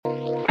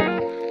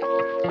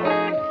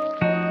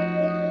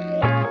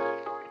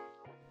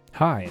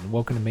Hi, and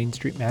welcome to Main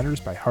Street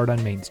Matters by Heart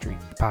on Main Street,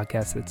 the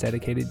podcast that's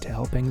dedicated to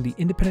helping the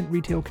independent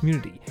retail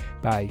community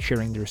by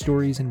sharing their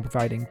stories and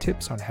providing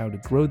tips on how to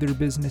grow their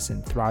business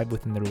and thrive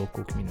within their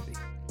local community.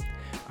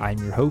 I'm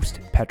your host,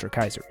 Petra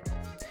Kaiser.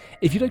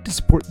 If you'd like to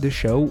support this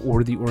show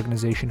or the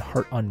organization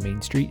Heart on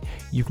Main Street,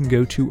 you can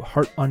go to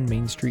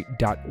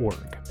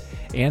heartonmainstreet.org.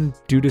 And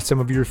due to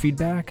some of your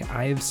feedback,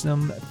 I have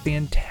some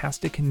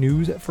fantastic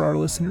news for our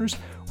listeners.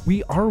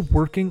 We are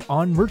working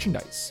on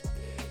merchandise.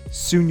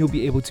 Soon you'll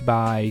be able to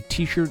buy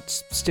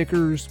t-shirts,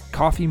 stickers,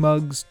 coffee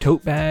mugs,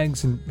 tote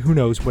bags, and who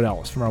knows what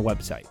else from our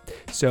website.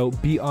 So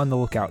be on the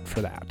lookout for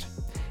that.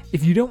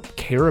 If you don't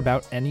care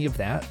about any of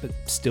that, but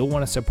still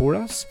want to support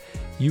us,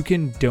 you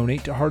can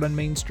donate to Heart on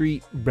Main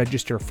Street,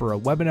 register for a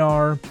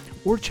webinar,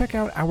 or check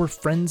out our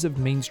Friends of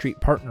Main Street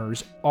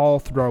partners all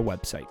through our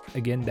website.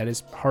 Again, that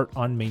is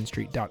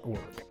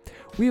heartonmainstreet.org.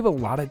 We have a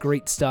lot of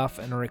great stuff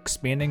and are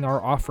expanding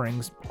our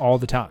offerings all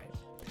the time.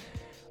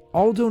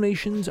 All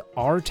donations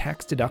are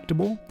tax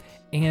deductible,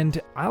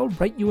 and I'll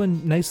write you a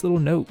nice little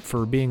note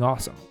for being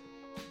awesome.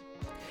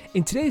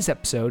 In today's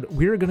episode,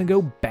 we're going to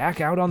go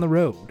back out on the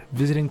road,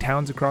 visiting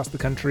towns across the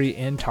country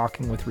and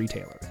talking with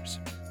retailers.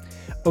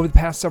 Over the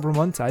past several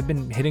months, I've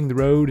been hitting the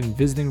road and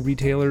visiting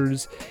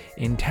retailers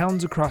in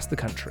towns across the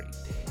country.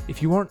 If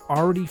you aren't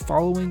already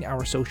following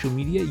our social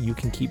media, you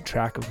can keep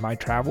track of my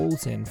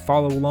travels and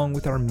follow along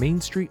with our Main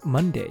Street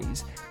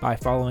Mondays by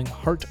following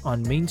Heart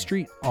on Main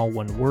Street, all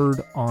one word,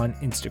 on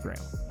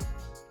Instagram.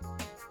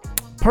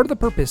 Part of the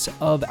purpose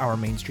of our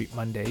Main Street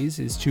Mondays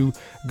is to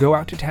go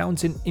out to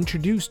towns and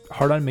introduce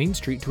Heart on Main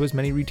Street to as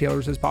many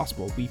retailers as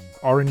possible. We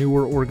are a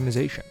newer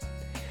organization.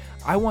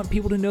 I want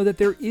people to know that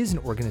there is an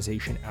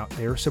organization out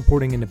there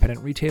supporting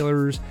independent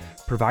retailers,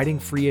 providing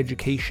free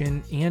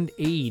education and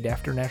aid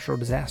after natural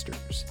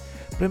disasters.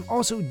 But I'm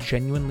also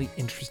genuinely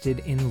interested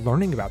in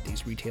learning about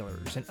these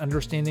retailers and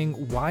understanding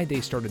why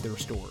they started their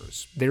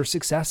stores, their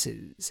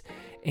successes,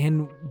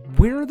 and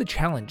where are the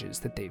challenges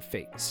that they've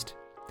faced.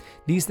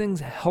 These things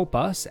help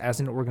us as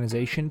an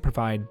organization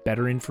provide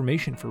better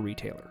information for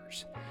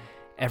retailers.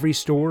 Every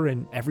store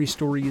and every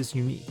story is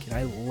unique, and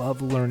I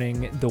love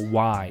learning the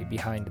why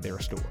behind their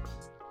store.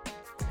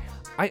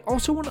 I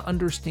also want to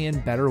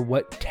understand better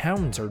what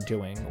towns are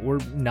doing or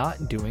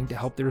not doing to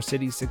help their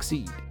cities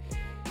succeed.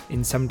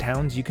 In some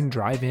towns, you can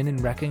drive in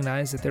and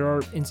recognize that there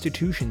are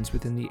institutions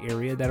within the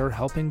area that are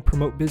helping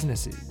promote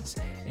businesses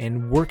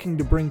and working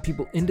to bring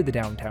people into the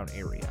downtown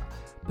area,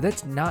 but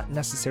that's not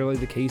necessarily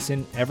the case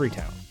in every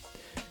town.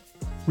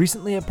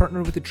 Recently, I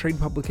partnered with a trade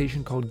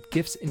publication called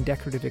Gifts and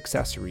Decorative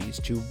Accessories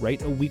to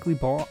write a weekly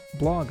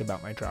blog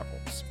about my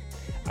travels.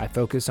 I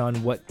focus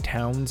on what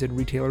towns and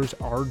retailers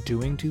are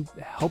doing to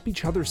help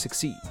each other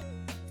succeed.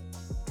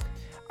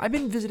 I've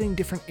been visiting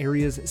different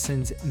areas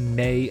since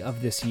May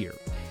of this year,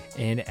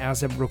 and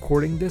as of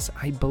recording this,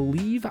 I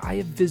believe I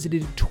have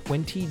visited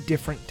 20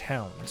 different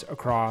towns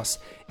across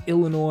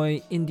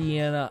Illinois,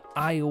 Indiana,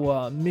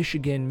 Iowa,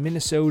 Michigan,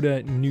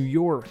 Minnesota, New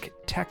York,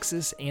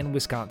 Texas, and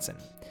Wisconsin.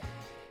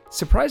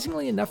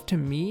 Surprisingly enough to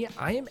me,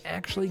 I am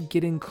actually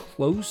getting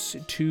close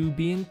to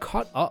being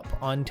caught up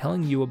on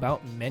telling you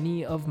about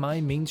many of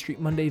my Main Street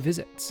Monday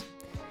visits.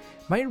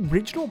 My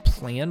original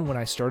plan when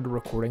I started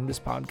recording this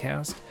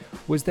podcast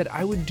was that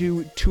I would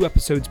do 2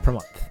 episodes per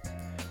month.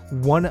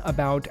 One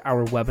about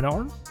our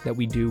webinar that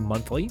we do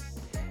monthly,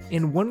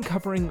 and one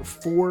covering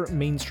 4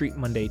 Main Street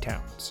Monday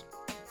towns.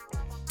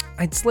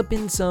 I'd slip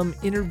in some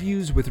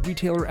interviews with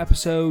retailer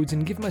episodes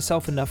and give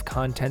myself enough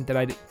content that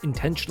I'd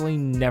intentionally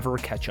never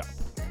catch up.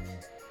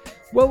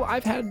 Well,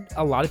 I've had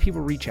a lot of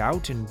people reach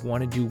out and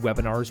want to do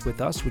webinars with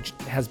us, which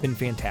has been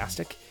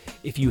fantastic.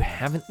 If you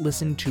haven't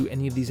listened to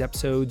any of these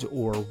episodes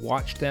or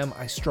watched them,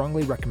 I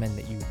strongly recommend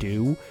that you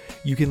do.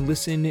 You can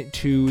listen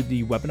to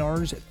the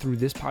webinars through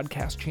this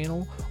podcast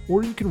channel,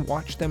 or you can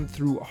watch them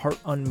through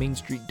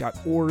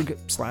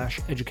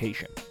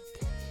heartonmainstreet.org/education.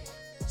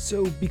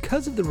 So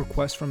because of the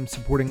request from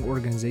supporting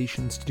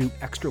organizations to do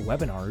extra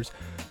webinars,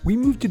 we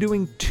moved to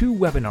doing 2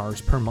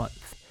 webinars per month.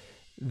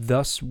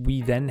 Thus,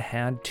 we then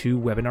had 2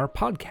 webinar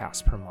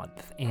podcasts per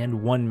month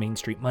and 1 Main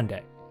Street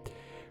Monday,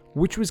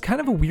 which was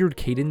kind of a weird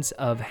cadence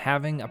of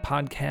having a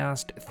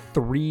podcast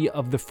 3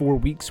 of the 4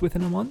 weeks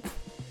within a month.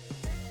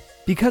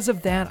 Because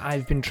of that,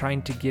 I've been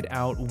trying to get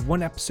out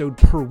 1 episode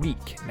per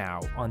week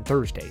now on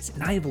Thursdays,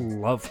 and I have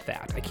loved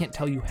that. I can't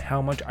tell you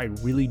how much I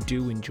really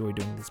do enjoy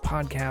doing this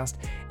podcast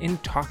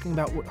and talking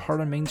about what Heart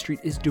on Main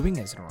Street is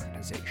doing as an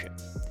organization.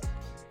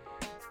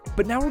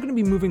 But now we're going to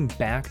be moving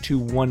back to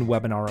 1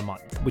 webinar a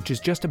month, which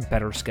is just a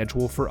better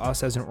schedule for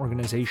us as an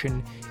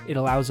organization. It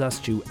allows us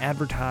to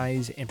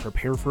advertise and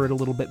prepare for it a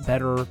little bit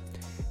better.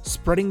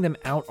 Spreading them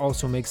out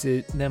also makes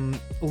them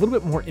a little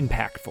bit more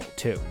impactful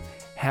too.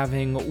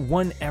 Having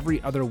 1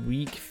 every other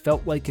week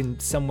felt like in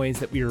some ways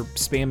that we were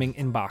spamming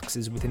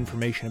inboxes with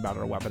information about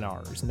our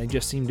webinars, and they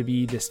just seemed to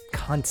be this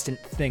constant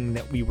thing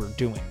that we were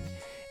doing.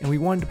 And we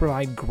wanted to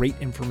provide great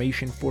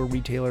information for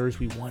retailers.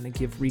 We want to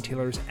give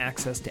retailers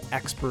access to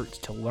experts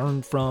to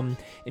learn from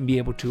and be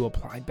able to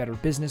apply better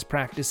business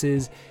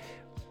practices.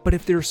 But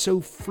if they're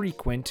so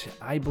frequent,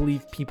 I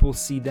believe people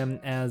see them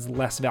as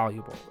less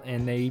valuable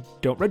and they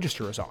don't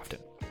register as often.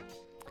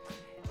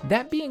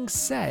 That being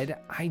said,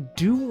 I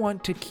do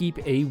want to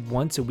keep a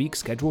once-a-week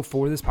schedule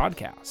for this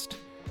podcast.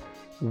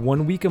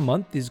 1 week a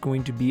month is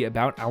going to be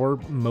about our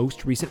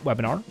most recent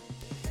webinar.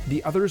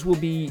 The others will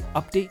be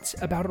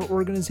updates about our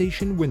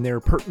organization when they're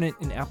pertinent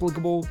and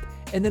applicable,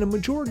 and then a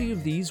majority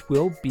of these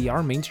will be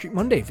our Main Street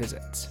Monday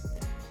visits,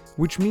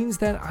 which means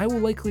that I will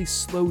likely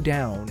slow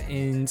down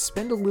and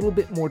spend a little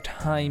bit more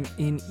time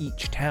in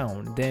each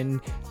town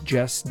than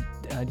just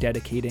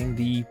dedicating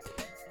the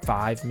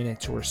 5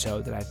 minutes or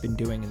so that I've been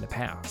doing in the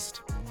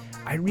past.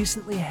 I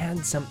recently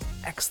had some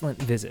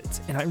excellent visits,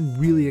 and I'm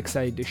really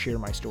excited to share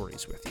my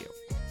stories with you.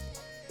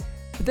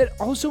 But that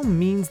also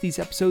means these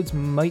episodes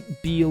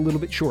might be a little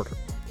bit shorter.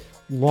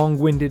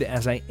 Long-winded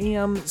as I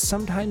am,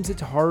 sometimes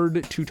it's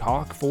hard to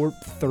talk for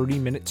 30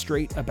 minutes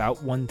straight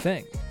about one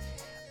thing.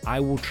 I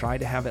will try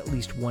to have at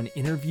least one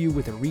interview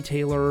with a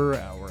retailer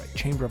or a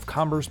Chamber of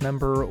Commerce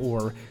member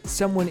or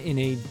someone in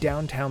a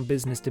downtown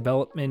business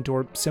development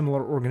or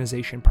similar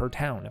organization per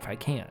town if I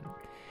can.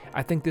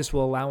 I think this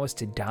will allow us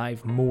to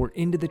dive more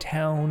into the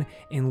town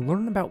and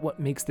learn about what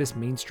makes this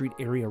Main Street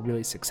area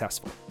really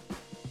successful.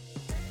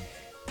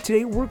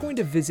 Today, we're going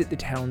to visit the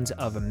towns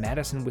of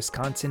Madison,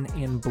 Wisconsin,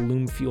 and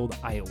Bloomfield,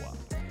 Iowa.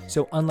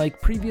 So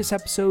unlike previous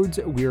episodes,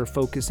 we are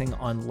focusing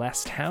on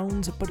less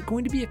towns, but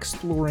going to be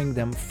exploring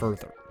them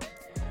further.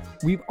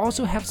 We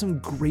also have some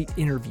great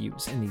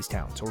interviews in these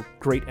towns, or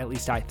great at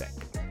least I think.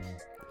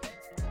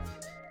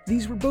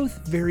 These were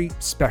both very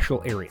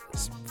special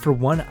areas. For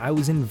one, I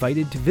was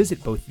invited to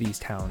visit both of these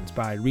towns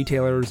by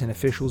retailers and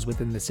officials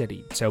within the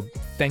city, so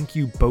thank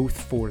you both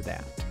for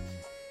that.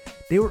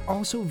 They were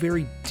also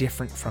very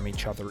different from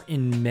each other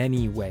in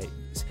many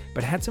ways,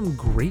 but had some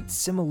great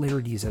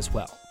similarities as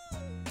well.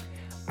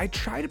 I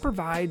try to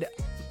provide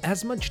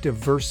as much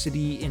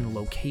diversity in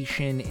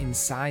location and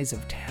size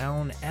of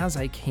town as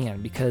I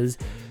can because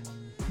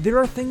there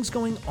are things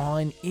going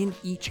on in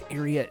each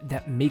area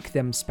that make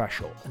them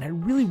special, and I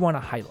really want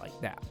to highlight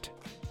that.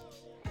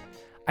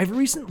 I've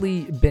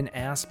recently been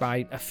asked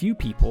by a few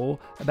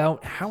people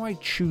about how I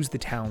choose the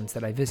towns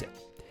that I visit.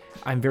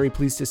 I'm very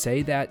pleased to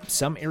say that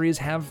some areas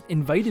have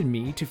invited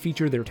me to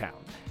feature their town.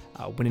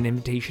 When an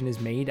invitation is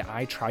made,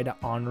 I try to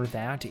honor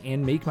that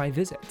and make my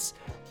visits.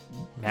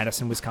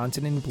 Madison,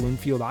 Wisconsin, and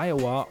Bloomfield,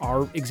 Iowa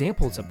are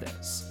examples of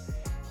this.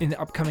 In the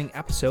upcoming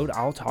episode,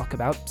 I'll talk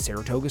about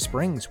Saratoga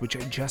Springs, which I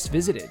just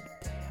visited.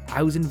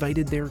 I was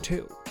invited there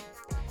too.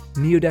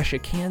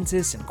 Neodesha,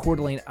 Kansas, and Coeur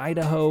d'Alene,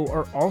 Idaho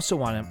are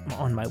also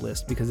on my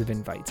list because of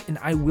invites, and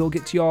I will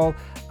get to y'all.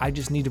 I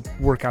just need to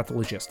work out the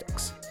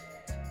logistics.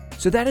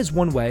 So that is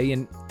one way,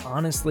 and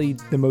honestly,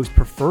 the most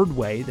preferred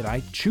way that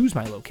I choose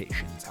my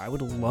locations. I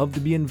would love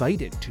to be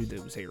invited to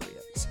those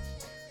areas.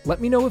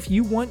 Let me know if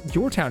you want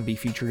your town to be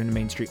featured in a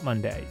Main Street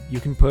Monday. You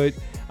can put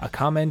a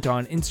comment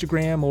on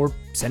Instagram or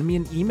send me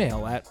an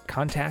email at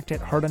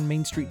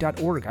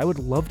contact@heartonmainstreet.org. I would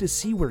love to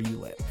see where you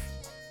live.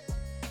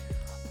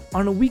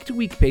 On a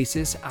week-to-week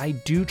basis, I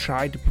do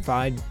try to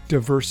provide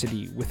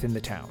diversity within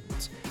the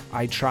towns.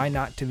 I try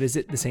not to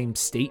visit the same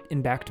state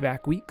in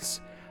back-to-back weeks.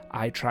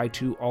 I try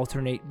to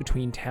alternate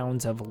between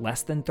towns of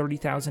less than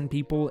 30,000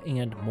 people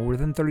and more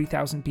than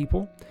 30,000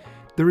 people.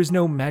 There is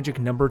no magic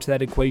number to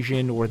that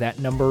equation or that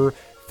number.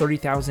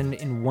 30,000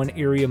 in one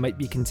area might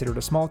be considered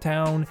a small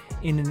town,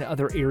 and in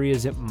other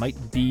areas it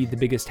might be the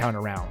biggest town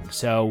around.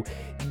 So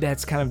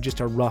that's kind of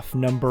just a rough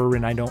number,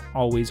 and I don't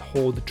always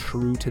hold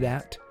true to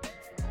that.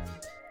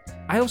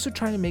 I also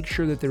try to make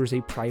sure that there is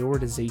a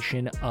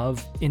prioritization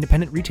of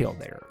independent retail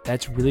there.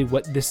 That's really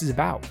what this is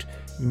about,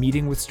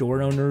 meeting with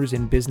store owners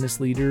and business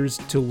leaders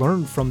to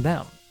learn from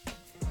them.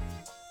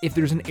 If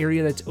there's an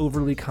area that's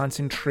overly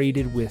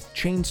concentrated with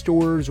chain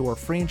stores or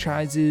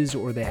franchises,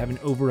 or they have an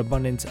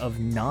overabundance of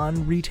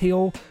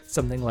non-retail,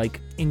 something like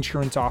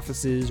insurance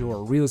offices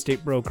or real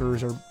estate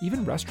brokers or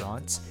even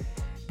restaurants,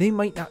 they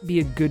might not be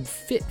a good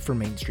fit for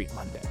Main Street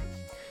Monday.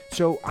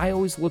 So I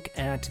always look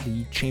at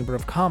the Chamber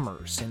of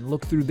Commerce and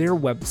look through their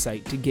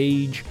website to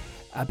gauge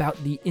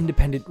about the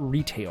independent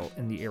retail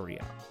in the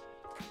area.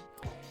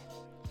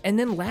 And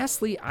then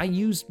lastly, I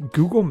use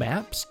Google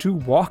Maps to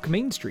walk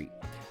Main Street.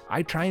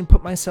 I try and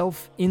put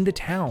myself in the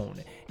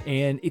town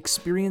and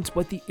experience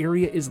what the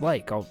area is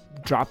like. I'll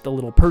drop the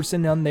little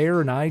person on there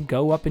and I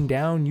go up and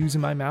down using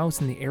my mouse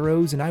and the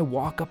arrows, and I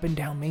walk up and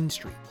down Main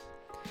Street.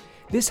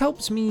 This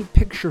helps me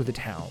picture the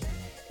town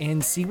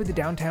and see what the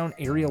downtown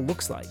area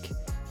looks like.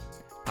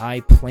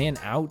 I plan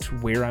out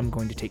where I'm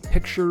going to take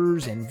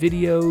pictures and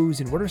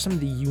videos and what are some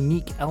of the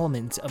unique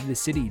elements of the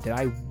city that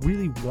I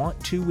really want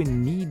to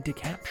and need to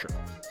capture.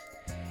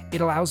 It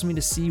allows me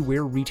to see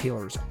where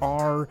retailers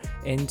are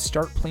and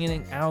start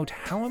planning out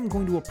how I'm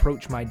going to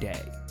approach my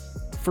day.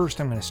 First,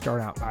 I'm going to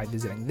start out by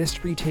visiting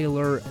this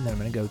retailer, and then I'm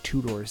going to go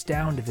 2 doors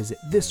down to visit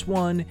this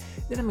one.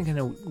 Then I'm going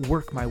to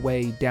work my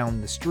way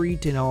down the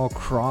street, and I'll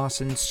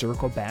cross and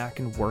circle back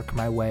and work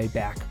my way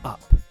back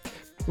up.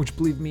 which,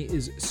 believe me,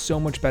 is so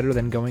much better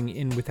than going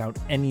in without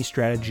any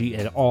strategy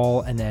at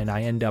all, and then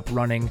I end up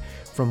running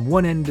from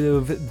one end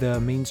of the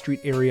Main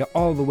Street area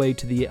all the way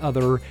to the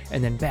other,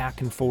 and then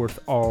back and forth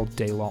all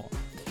day long.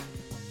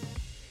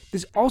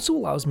 This also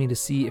allows me to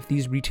see if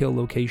these retail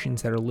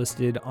locations that are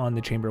listed on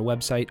the Chamber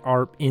website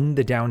are in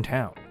the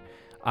downtown.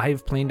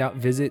 I've planned out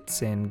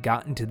visits and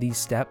gotten to these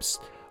steps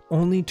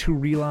only to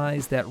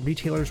realize that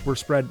retailers were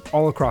spread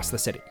all across the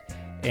city,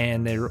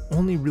 and there are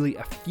only really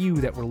a few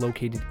that were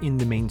located in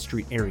the Main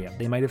Street area.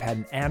 They might have had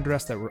an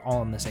address that were all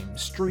on the same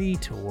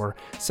street or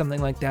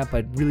something like that,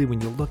 but really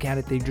when you look at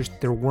it,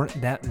 there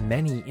weren't that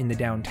many in the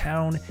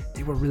downtown.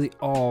 They were really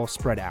all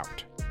spread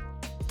out.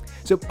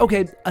 So,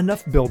 okay,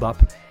 enough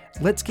build-up.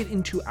 Let's get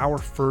into our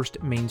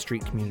first Main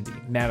Street community,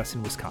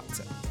 Madison,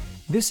 Wisconsin.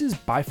 This is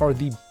by far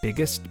the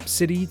biggest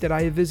city that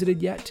I have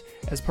visited yet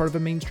as part of a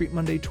Main Street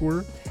Monday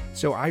tour,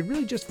 so I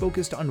really just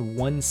focused on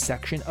one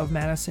section of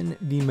Madison,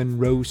 the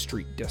Monroe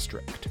Street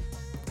district.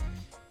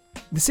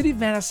 The city of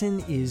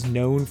Madison is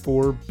known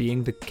for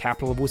being the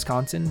capital of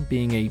Wisconsin,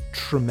 being a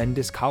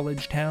tremendous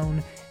college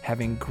town,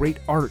 having great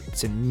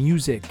arts and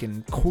music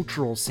and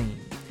cultural scene.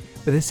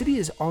 But the city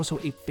is also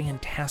a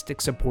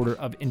fantastic supporter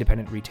of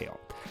independent retail,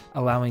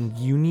 allowing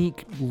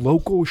unique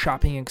local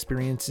shopping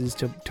experiences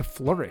to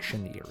flourish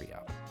in the area.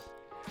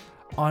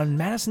 On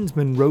Madison's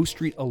Monroe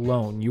Street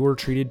alone, you are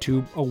treated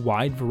to a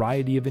wide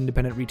variety of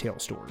independent retail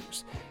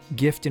stores,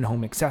 gift and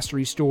home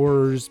accessory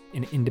stores,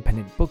 an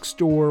independent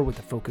bookstore with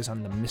a focus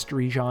on the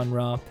mystery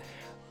genre,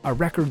 a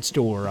record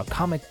store, a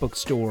comic book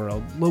store,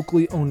 a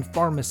locally owned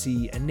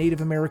pharmacy, a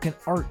Native American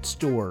art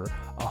store,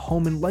 a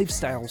home and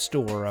lifestyle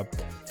store, a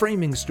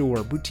framing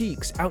store,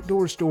 boutiques,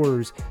 outdoor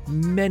stores,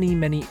 many,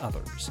 many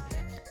others.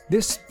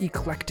 This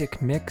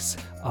eclectic mix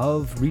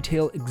of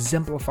retail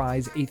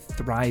exemplifies a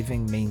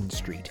thriving Main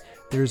Street.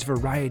 There's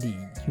variety,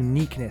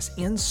 uniqueness,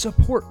 and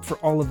support for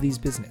all of these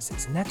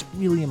businesses, and that's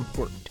really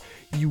important.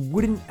 You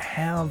wouldn't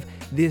have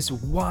this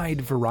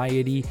wide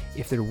variety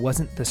if there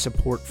wasn't the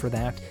support for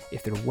that,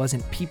 if there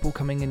wasn't people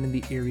coming into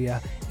the area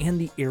and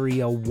the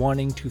area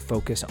wanting to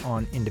focus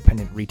on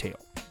independent retail.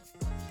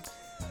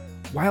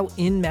 While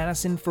in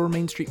Madison for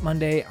Main Street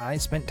Monday, I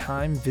spent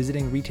time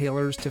visiting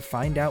retailers to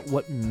find out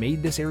what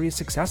made this area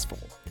successful.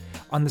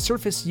 On the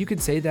surface, you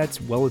could say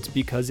it's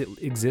because it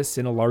exists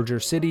in a larger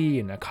city,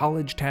 in a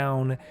college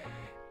town,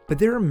 but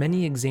there are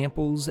many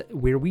examples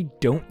where we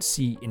don't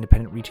see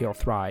independent retail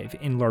thrive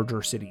in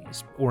larger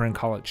cities or in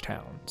college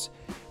towns.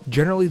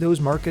 Generally, those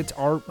markets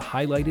are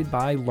highlighted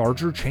by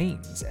larger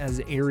chains as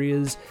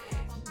areas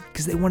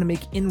because they want to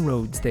make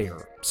inroads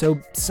there, so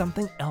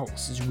something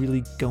else is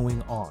really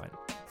going on.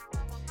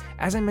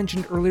 As I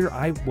mentioned earlier,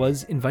 I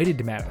was invited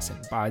to Madison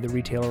by the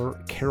retailer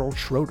Carol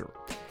Schroeder.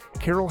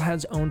 Carol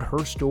has owned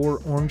her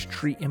store, Orange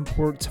Tree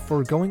Imports,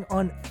 for going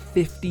on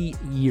 50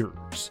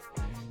 years.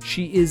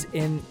 She is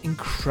an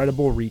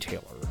incredible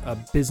retailer, a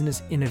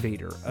business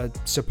innovator, a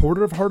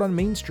supporter of Heart on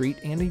Main Street,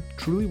 and a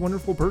truly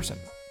wonderful person.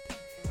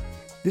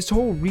 This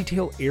whole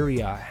retail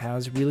area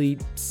has really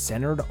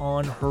centered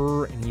on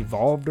her and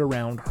evolved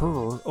around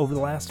her over the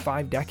last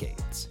 5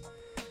 decades.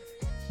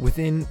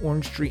 Within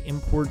Orange Tree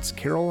Imports,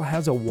 Carol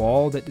has a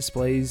wall that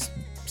displays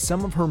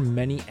some of her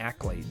many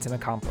accolades and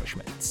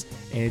accomplishments,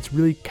 and it's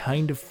really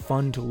kind of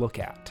fun to look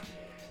at.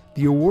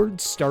 The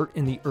awards start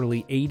in the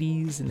early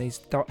 80s, and they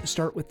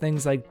start with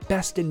things like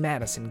Best in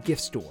Madison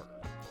Gift Store,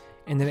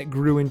 and then it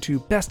grew into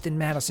Best in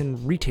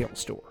Madison Retail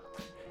Store,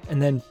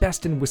 and then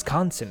Best in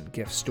Wisconsin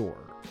Gift Store,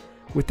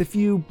 with a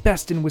few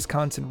Best in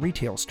Wisconsin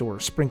Retail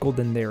Stores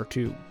sprinkled in there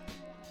too.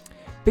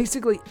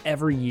 Basically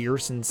every year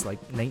since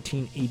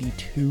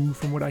 1982,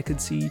 from what I could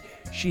see,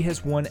 she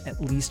has won at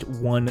least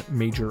one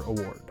major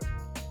award.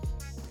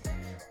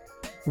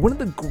 One of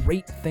the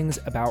great things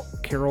about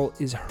Carol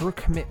is her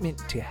commitment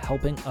to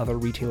helping other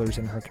retailers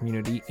in her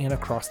community and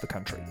across the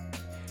country.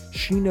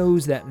 She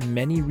knows that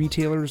many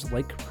retailers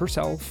like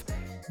herself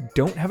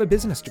don't have a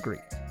business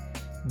degree.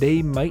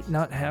 They might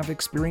not have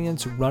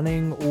experience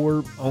running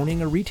or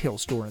owning a retail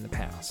store in the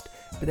past,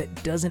 but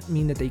that doesn't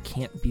mean that they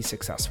can't be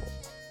successful.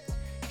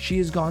 She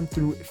has gone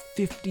through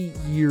 50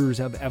 years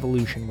of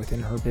evolution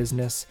within her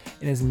business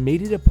and has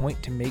made it a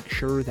point to make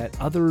sure that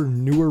other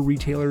newer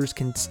retailers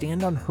can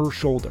stand on her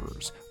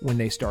shoulders when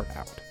they start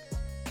out.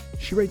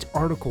 She writes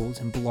articles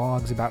and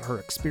blogs about her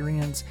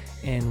experience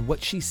and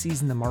what she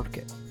sees in the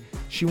market.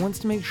 She wants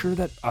to make sure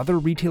that other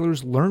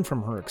retailers learn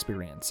from her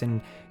experience and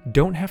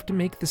don't have to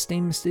make the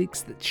same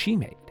mistakes that she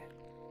made.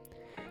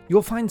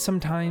 You'll find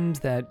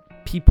sometimes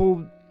that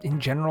people in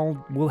general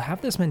will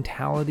have this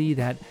mentality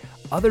that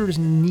others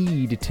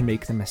need to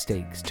make the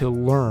mistakes to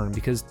learn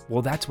because,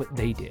 that's what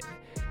they did.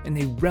 And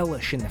they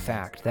relish in the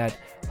fact that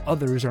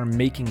others are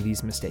making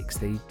these mistakes.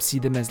 They see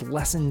them as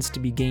lessons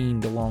to be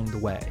gained along the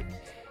way.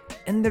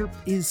 And there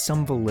is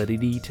some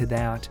validity to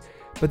that,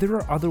 but there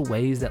are other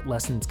ways that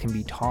lessons can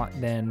be taught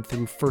than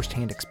through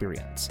firsthand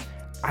experience.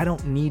 I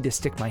don't need to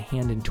stick my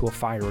hand into a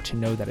fire to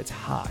know that it's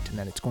hot and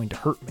that it's going to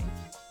hurt me.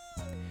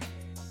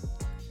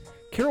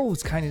 Carol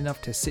was kind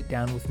enough to sit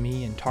down with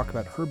me and talk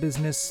about her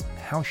business,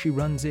 how she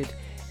runs it,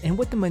 and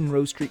what the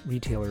Monroe Street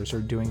retailers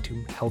are doing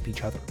to help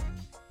each other.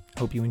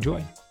 Hope you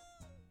enjoy.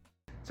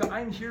 So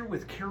I'm here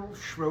with Carol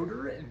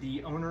Schroeder,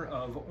 the owner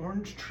of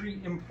Orange Tree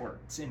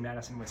Imports in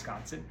Madison,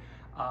 Wisconsin.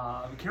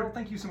 Carol,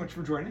 thank you so much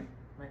for joining.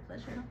 My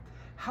pleasure.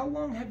 How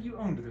long have you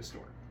owned this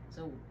store?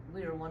 So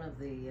we are one of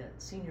the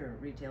senior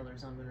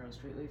retailers on Monroe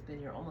Street. We've been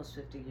here almost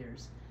 50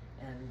 years,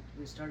 and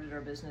we started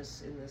our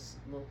business in this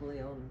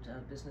locally owned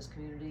business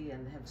community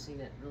and have seen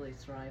it really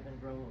thrive and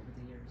grow over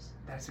the years.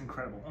 That's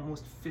incredible.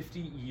 Almost 50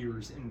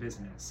 years in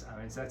business.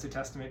 So that's a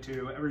testament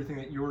to everything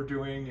that you're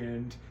doing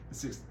and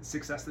the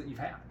success that you've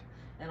had.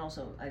 And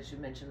also, I should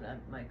mention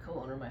my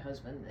co-owner, my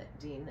husband,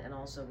 Dean, and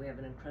also we have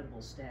an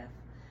incredible staff.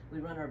 We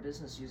run our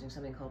business using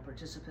something called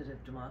participative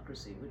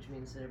democracy, which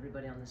means that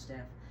everybody on the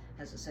staff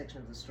has a section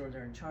of the store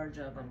they're in charge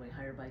of, and we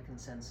hire by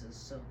consensus.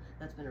 So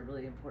that's been a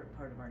really important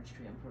part of Orange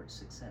Tree Import's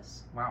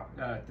success. Wow,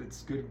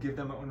 that's good. Give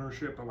them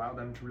ownership, allow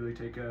them to really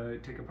take a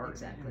part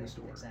in the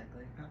store.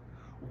 Exactly. Yeah.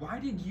 Why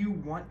did you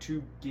want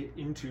to get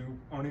into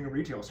owning a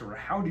retail store?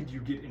 How did you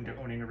get into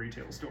owning a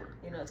retail store?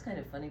 You know, it's kind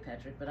of funny,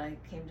 Patrick, but I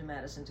came to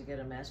Madison to get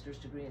a master's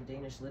degree in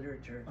Danish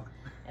literature,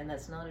 and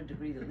that's not a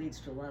degree that leads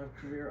to a lot of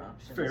career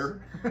options.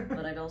 Fair.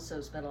 But I'd also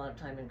spent a lot of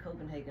time in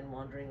Copenhagen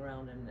wandering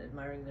around and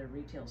admiring their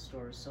retail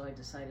stores, so I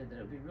decided that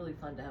it would be really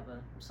fun to have a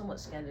somewhat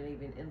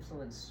Scandinavian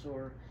influenced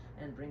store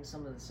and bring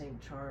some of the same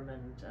charm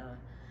and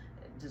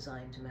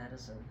design to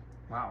Madison.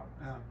 Wow.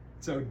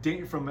 So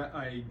from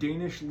a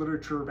Danish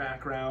literature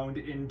background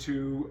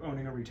into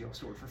owning a retail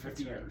store for 50 That's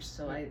right. years.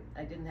 So I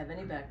didn't have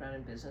any background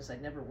in business.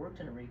 I'd never worked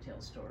in a retail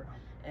store.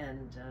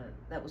 And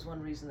that was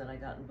one reason that I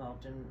got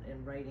involved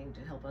in writing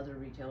to help other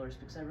retailers,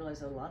 because I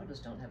realized that a lot of us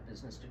don't have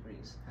business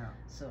degrees. Yeah.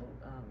 So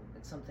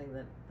it's something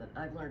that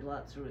I've learned a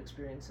lot through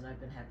experience, and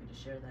I've been happy to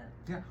share that.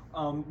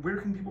 Yeah.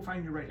 Where can people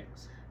find your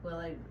writings? Well,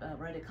 I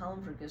write a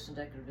column for Gifts and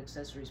Decorative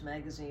Accessories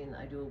magazine.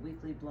 I do a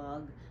weekly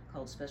blog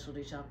called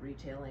Specialty Shop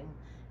Retailing.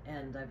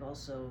 And I've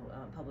also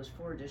published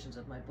 4 editions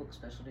of my book,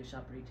 Specialty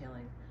Shop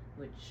Retailing,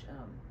 which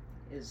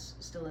is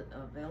still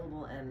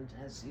available and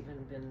has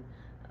even been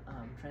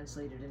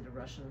translated into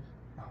Russian.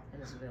 Wow.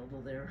 And is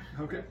available there.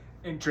 Okay.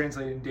 And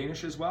translated in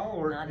Danish as well,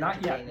 or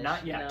not yet? Danish,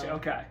 not yet. No.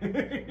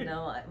 Okay.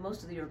 No,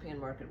 most of the European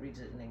market reads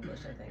it in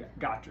English, I think.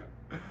 Gotcha.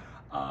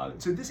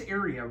 So this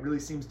area really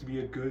seems to be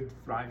a good,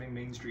 thriving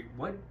Main Street.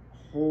 What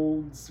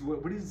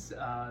is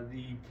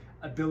the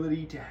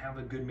ability to have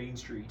a good Main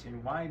Street,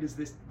 and why is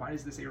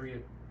this area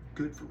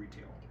good for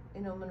retail?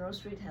 You know, Monroe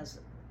Street has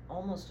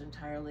almost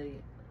entirely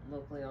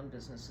locally owned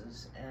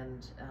businesses,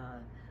 and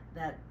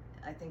that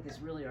I think is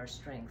really our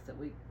strength, that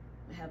we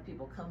have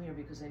people come here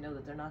because they know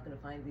that they're not going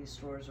to find these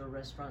stores or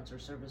restaurants or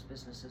service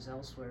businesses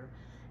elsewhere.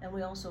 And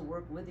we also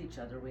work with each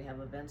other. We have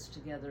events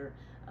together.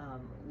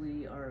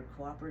 We are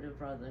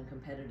cooperative rather than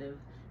competitive,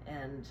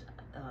 and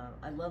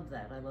I love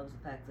that. I love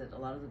the fact that a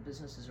lot of the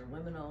businesses are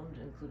women-owned,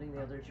 including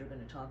the others you're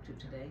going to talk to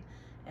today,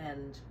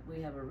 and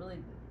we have a really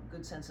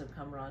good sense of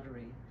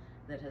camaraderie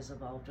that has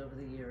evolved over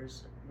the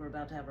years. We're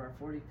about to have our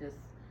 45th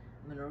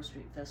Monroe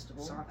Street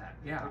Festival. Saw that,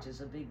 yeah. Which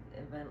is a big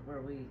event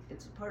where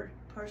it's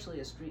partially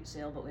a street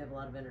sale, but we have a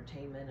lot of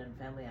entertainment and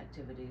family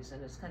activities,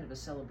 and it's kind of a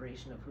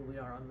celebration of who we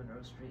are on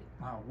Monroe Street.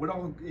 Wow, what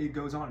all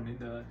goes on in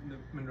the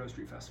Monroe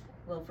Street Festival?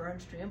 Well, for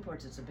Orange Tree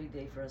Imports, it's a big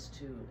day for us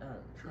to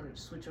kind of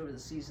switch over the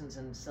seasons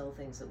and sell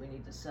things that we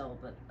need to sell,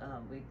 but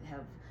we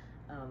have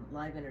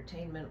live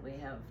entertainment, we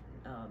have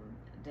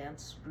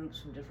dance groups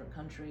from different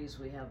countries,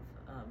 we have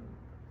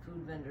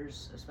food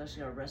vendors,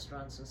 especially our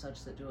restaurants and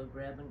such, that do a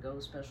grab and go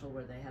special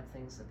where they have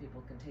things that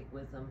people can take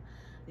with them.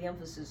 The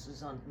emphasis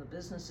is on the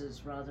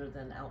businesses rather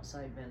than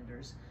outside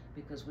vendors,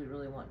 because we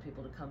really want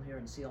people to come here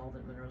and see all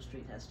that Monroe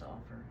Street has to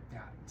offer. Yeah,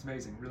 it's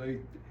amazing.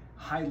 Really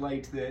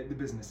highlight the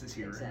businesses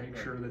here. Exactly. And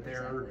make sure that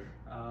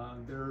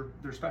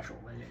they're special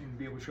and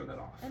be able to show that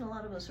off. And a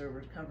lot of us are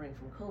recovering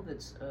from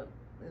COVID.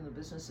 And the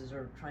businesses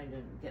are trying to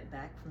get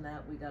back from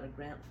that. We got a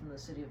grant from the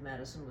city of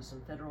Madison with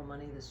some federal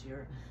money this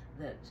year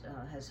that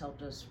has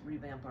helped us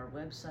revamp our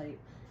website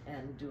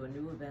and do a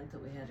new event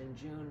that we had in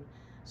June.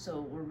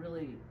 So we're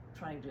really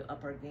trying to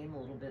up our game a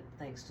little bit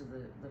thanks to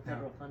the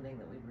federal funding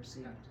that we've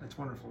received. Yeah, that's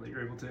wonderful that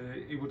you're able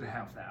to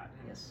have that.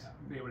 And, yes.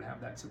 Be able to have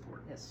that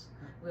support. Yes.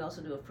 We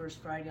also do a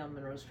First Friday on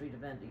Monroe Street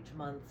event each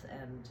month,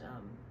 and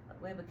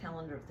we have a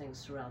calendar of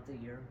things throughout the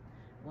year.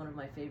 One of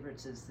my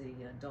favorites is the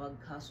dog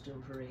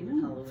costume parade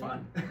at Halloween.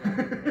 Fun.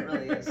 Yeah, it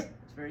really is.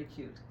 It's very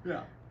cute.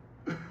 Yeah.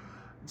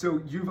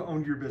 So you've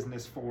owned your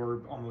business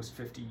for almost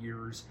 50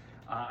 years.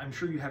 I'm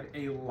sure you have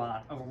a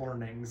lot of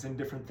learnings and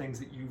different things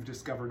that you've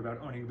discovered about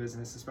owning a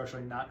business,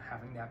 especially not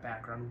having that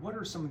background. What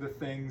are some of the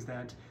things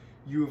that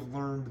you have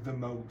learned the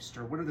most,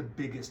 or what are the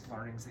biggest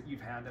learnings that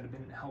you've had that have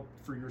been helped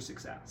for your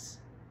success?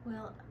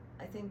 Well,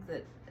 I think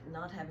that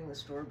not having the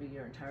store be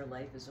your entire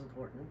life is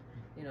important.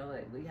 You know,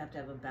 we have to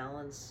have a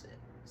balance.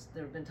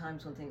 There have been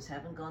times when things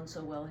haven't gone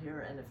so well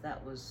here, and if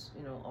that was,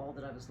 you know, all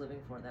that I was living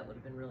for, that would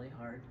have been really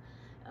hard.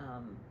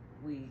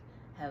 We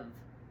have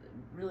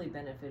really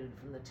benefited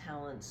from the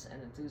talents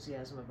and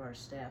enthusiasm of our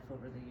staff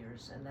over the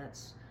years, and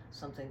that's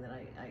something that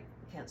I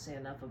can't say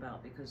enough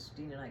about, because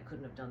Dean and I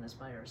couldn't have done this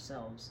by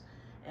ourselves.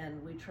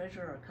 and we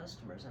treasure our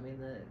customers. I mean,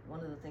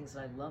 one of the things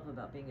that I love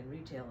about being in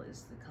retail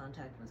is the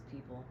contact with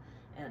people,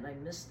 and I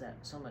missed that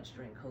so much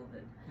during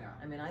COVID. Yeah.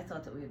 I mean, I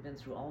thought that we had been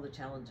through all the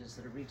challenges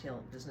that a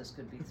retail business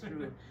could be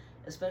through,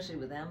 especially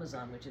with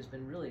Amazon, which has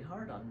been really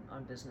hard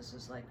on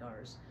businesses like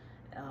ours.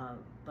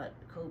 But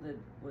COVID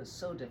was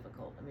so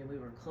difficult. I mean, we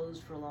were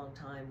closed for a long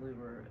time.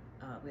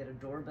 We had a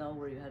doorbell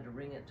where you had to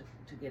ring it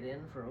to get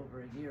in for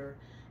over a year,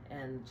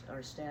 and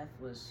our staff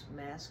was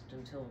masked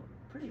until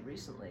pretty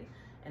recently.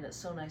 And it's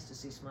so nice to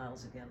see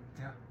smiles again.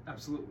 Yeah,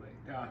 absolutely.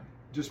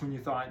 Just when you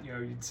thought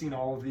you'd seen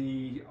all of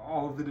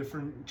the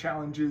different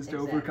challenges to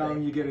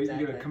overcome, you get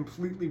a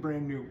completely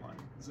brand new one.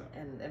 So.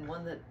 And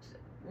one that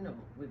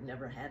we've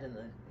never had in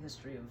the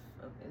history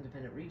of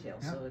independent retail.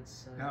 Yeah. So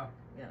it's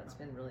it's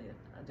been really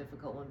a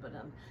difficult one. But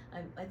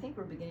I think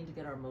we're beginning to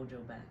get our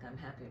mojo back. I'm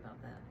happy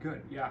about that.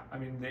 Good. Yeah. I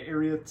mean, the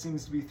area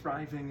seems to be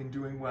thriving and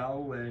doing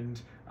well,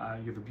 and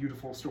you have a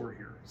beautiful store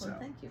here. Well,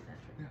 thank you,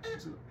 Patrick. Yeah,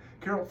 absolutely.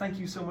 Carol, thank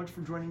you so much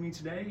for joining me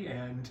today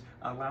and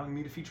allowing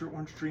me to feature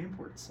Orange Tree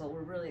Imports. Well, we're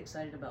really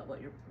excited about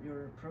what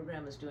your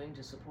program is doing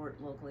to support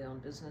locally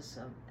owned business.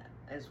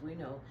 As we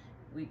know,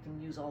 we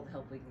can use all the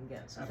help we can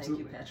get. So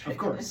absolutely. Thank you, Patrick.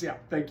 Of course, yeah.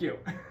 Thank you.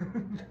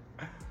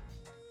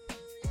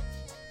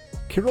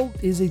 Carol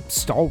is a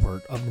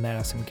stalwart of the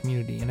Madison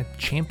community and a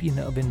champion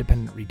of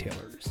independent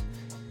retailers.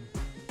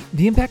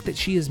 The impact that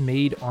she has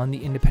made on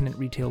the independent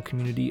retail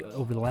community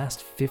over the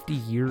last 50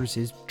 years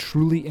is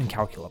truly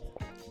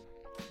incalculable.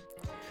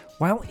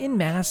 While in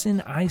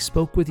Madison, I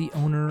spoke with the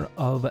owner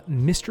of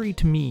Mystery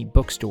to Me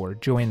bookstore,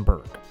 Joanne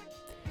Berg.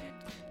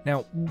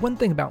 Now, one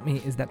thing about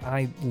me is that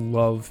I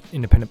love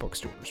independent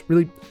bookstores.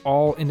 Really,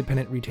 all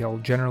independent retail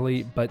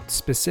generally, but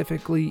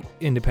specifically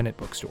independent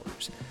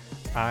bookstores.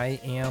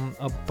 I am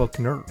a book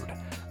nerd.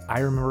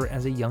 I remember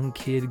as a young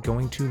kid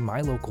going to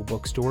my local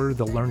bookstore,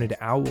 the Learned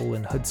Owl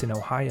in Hudson,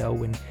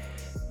 Ohio, and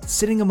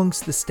sitting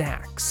amongst the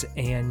stacks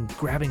and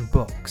grabbing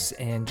books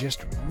and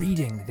just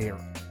reading there.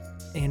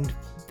 And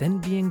then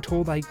being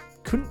told I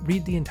couldn't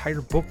read the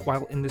entire book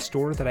while in the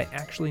store, that I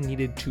actually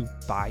needed to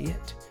buy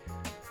it.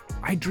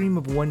 I dream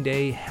of one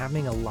day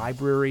having a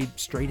library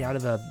straight out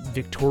of a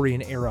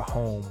Victorian-era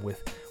home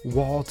with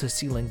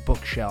wall-to-ceiling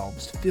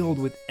bookshelves filled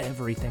with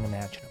everything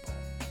imaginable.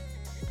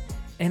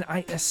 And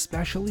I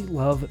especially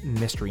love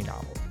mystery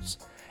novels.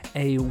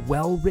 A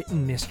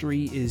well-written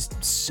mystery is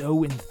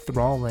so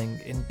enthralling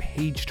and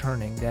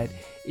page-turning that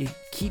it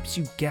keeps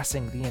you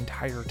guessing the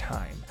entire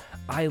time.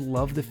 I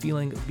love the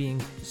feeling of being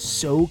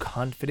so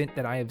confident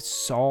that I have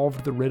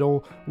solved the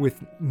riddle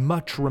with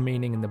much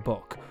remaining in the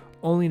book,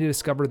 only to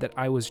discover that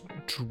I was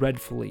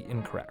dreadfully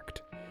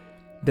incorrect.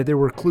 That there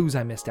were clues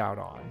I missed out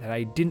on, that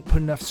I didn't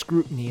put enough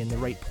scrutiny in the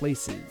right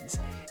places,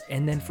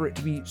 and then for it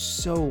to be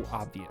so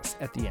obvious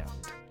at the end.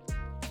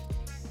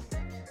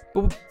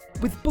 But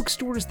with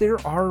bookstores,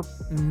 there are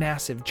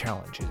massive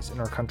challenges in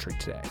our country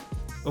today.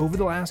 Over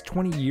the last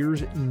 20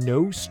 years,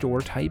 no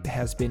store type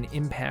has been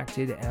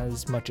impacted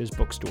as much as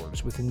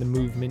bookstores within the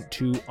movement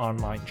to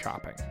online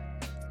shopping.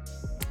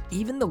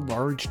 Even the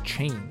large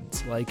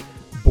chains like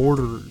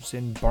Borders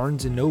and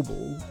Barnes &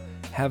 Noble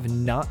have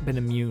not been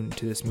immune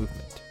to this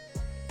movement.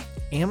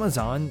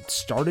 Amazon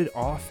started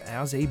off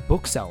as a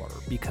bookseller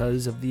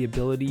because of the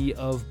ability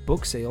of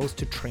book sales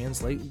to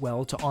translate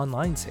well to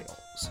online sales.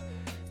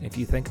 If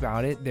you think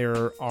about it,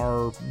 there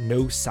are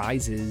no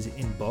sizes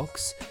in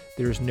books.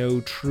 There's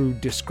no true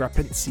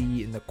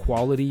discrepancy in the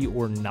quality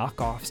or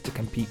knockoffs to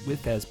compete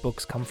with, as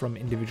books come from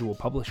individual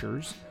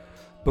publishers.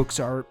 Books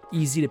are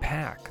easy to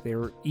pack.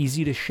 They're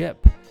easy to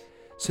ship.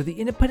 So the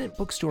independent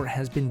bookstore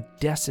has been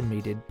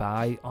decimated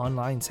by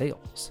online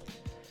sales.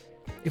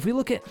 If we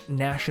look at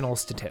national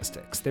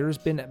statistics, there's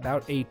been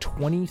about a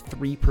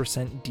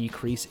 23%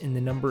 decrease in the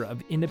number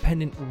of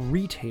independent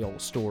retail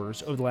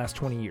stores over the last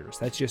 20 years.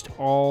 That's just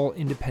all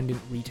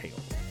independent retail.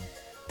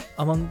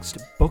 Amongst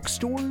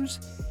bookstores,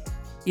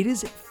 it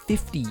is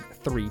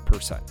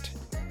 53%.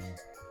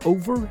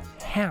 Over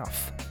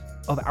half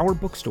of our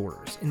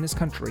bookstores in this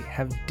country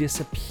have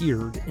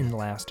disappeared in the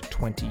last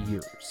 20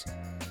 years.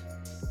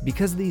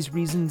 Because of these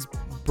reasons,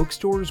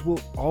 bookstores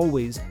will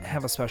always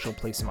have a special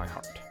place in my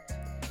heart.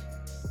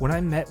 When I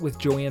met with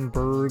Joanne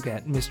Berg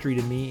at Mystery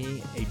to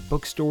Me, a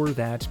bookstore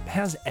that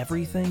has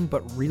everything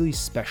but really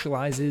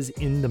specializes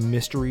in the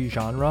mystery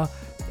genre,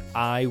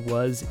 I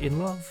was in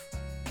love.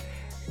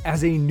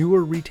 As a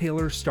newer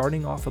retailer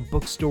starting off a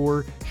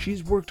bookstore,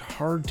 she's worked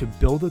hard to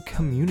build a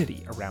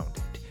community around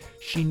it.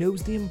 She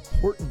knows the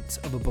importance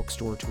of a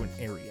bookstore to an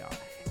area,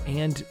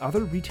 and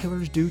other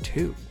retailers do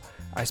too.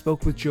 I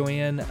spoke with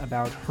Joanne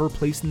about her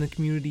place in the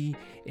community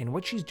and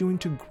what she's doing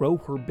to grow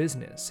her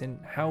business and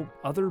how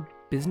other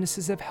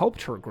businesses have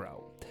helped her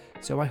grow.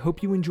 So I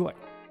hope you enjoy.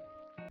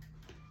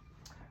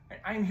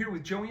 I'm here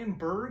with Joanne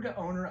Berg,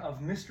 owner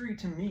of Mystery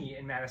to Me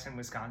in Madison,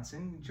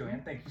 Wisconsin.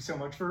 Joanne, thank you so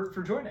much for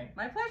joining.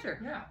 My pleasure.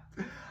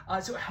 Yeah.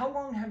 So how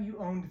long have you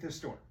owned this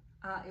store?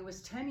 It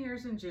was 10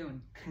 years in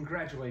June.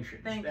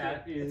 Congratulations. Thank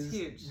you. It's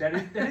huge.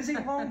 That is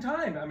a long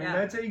time. I mean, Yeah.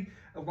 That's a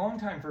long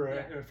time for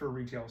a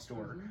retail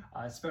store,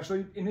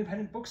 especially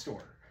independent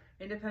bookstore.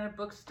 independent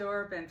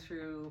bookstore, been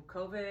through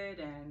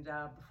COVID, and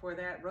before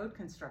that, road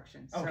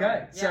construction. So,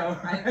 okay, so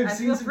I've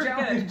seen some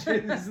challenges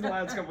in the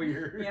last couple of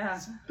years. Yeah.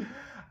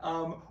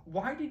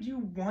 Why did you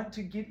want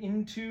to get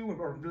into,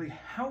 or really,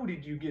 how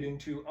did you get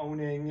into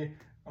owning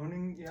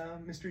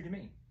Mystery to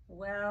Me?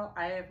 Well,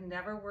 I have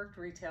never worked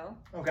retail.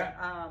 Okay.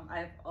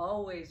 I've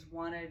always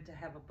wanted to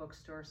have a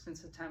bookstore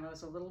since the time I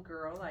was a little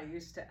girl. I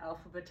used to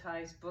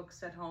alphabetize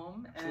books at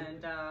home,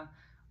 and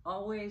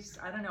always,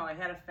 I don't know, I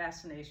had a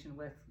fascination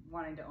with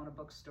wanting to own a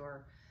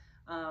bookstore.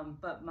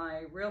 But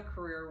my real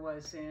career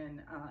was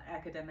in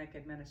academic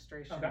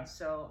administration. Okay.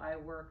 So I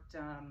worked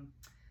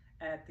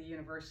at the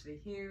university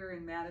here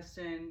in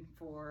Madison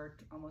for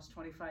almost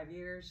 25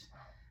 years.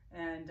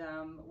 And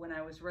when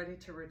I was ready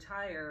to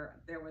retire,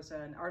 there was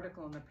an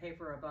article in the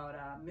paper about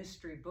a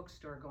mystery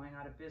bookstore going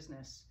out of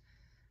business.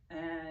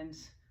 And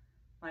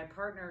my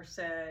partner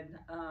said,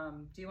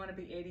 do you want to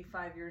be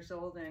 85 years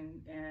old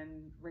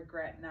and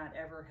regret not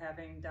ever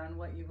having done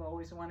what you've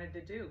always wanted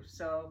to do?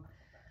 So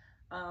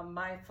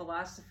my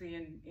philosophy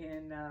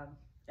in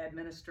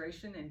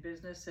administration and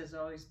business has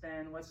always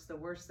been, what's the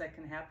worst that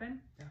can happen?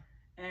 Yeah.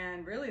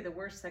 And really the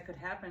worst that could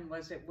happen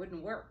was it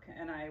wouldn't work,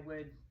 and I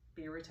would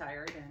be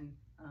retired and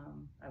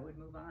I would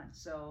move on.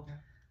 So yeah.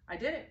 I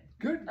did it.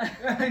 Good.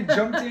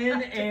 Jumped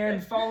in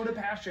and followed a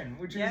passion,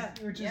 which is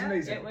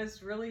amazing. It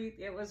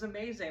was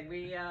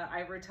amazing.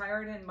 I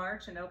retired in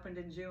March and opened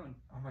in June.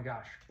 Oh my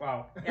gosh!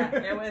 Wow. Yeah,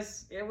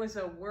 it was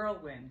a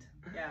whirlwind.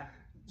 Yeah.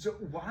 So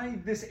why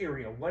this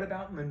area? What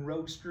about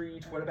Monroe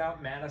Street? What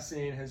about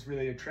Madison has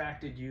really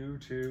attracted you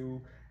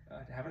to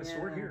having a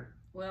store here?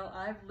 Well,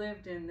 I've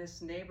lived in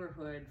this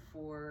neighborhood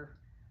for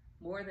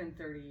more than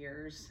 30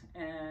 years,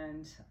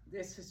 and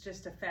this is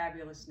just a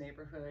fabulous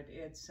neighborhood.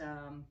 It's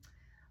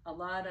a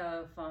lot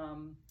of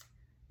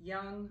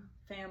young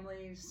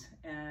families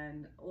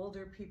and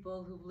older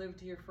people who've lived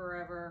here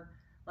forever,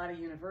 a lot of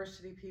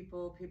university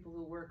people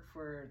who work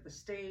for the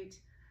state,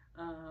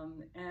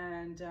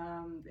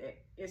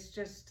 it's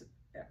just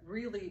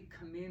really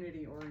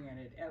community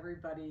oriented.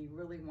 Everybody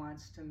really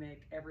wants to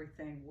make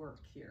everything work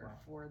here. Wow.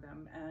 For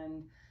them,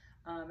 and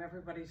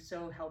everybody's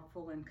so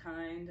helpful and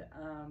kind.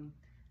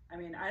 I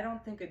mean, I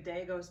don't think a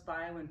day goes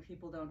by when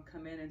people don't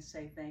come in and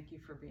say thank you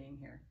for being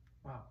here.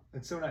 Wow,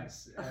 that's so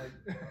nice.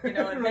 It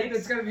right, makes,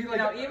 it's gotta be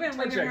like even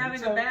when you're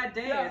having a bad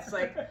day, it's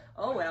like,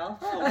 oh well.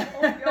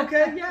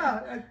 Okay,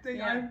 yeah.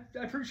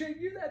 I appreciate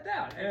you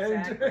that.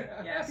 Exactly.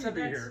 And yeah, happy to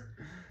be here.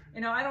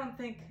 I don't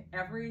think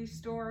every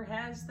store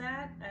has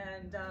that,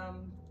 and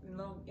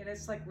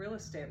it's like real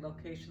estate,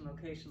 location,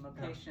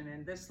 yeah.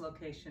 And this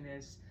location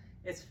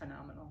it's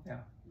phenomenal. Yeah.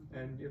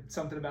 And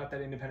something about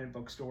that independent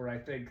bookstore, I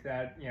think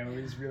that,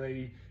 is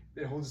really,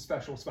 it holds a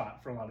special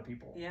spot for a lot of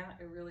people. Yeah,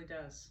 it really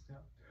does. Yeah.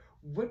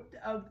 What,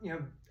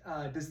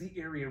 does the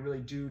area really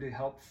do to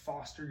help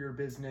foster your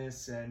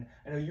business? And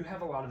I know you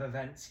have a lot of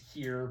events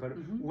here, but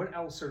what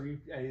else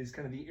is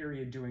kind of the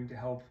area doing to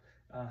help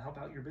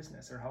out your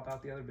business or help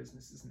out the other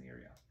businesses in the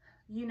area?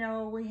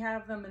 We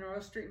have the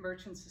Monroe Street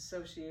Merchants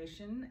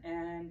Association,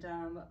 and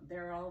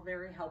they're all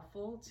very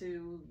helpful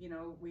to,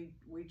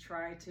 we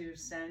try to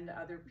send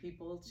other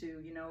people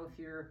to, if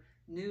you're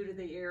new to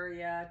the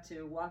area,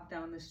 to walk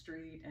down the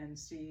street and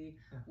see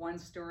one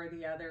store or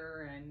the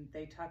other, and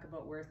they talk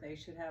about where they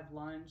should have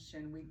lunch,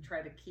 and we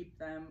try to keep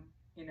them,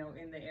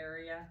 in the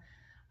area.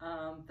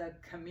 The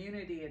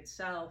community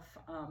itself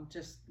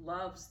just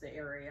loves the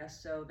area,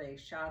 so they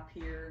shop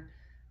here,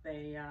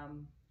 they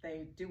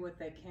do what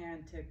they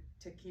can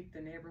to keep the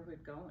neighborhood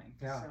going.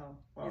 Yeah. So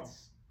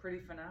it's pretty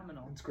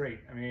phenomenal. It's great.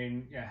 I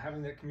mean,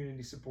 having that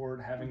community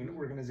support, having an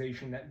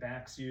organization that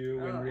backs you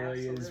and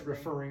really is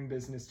referring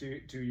business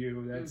to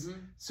you, that's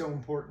so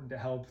important to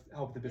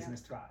help the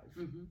business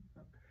thrive.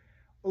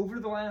 Over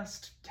the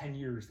last 10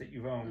 years that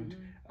you've owned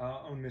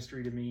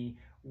Mystery to Me,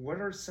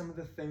 what are some of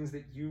the things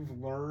that you've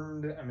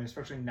learned, I mean,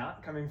 especially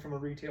not coming from a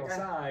retail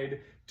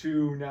side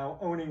to now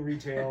owning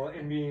retail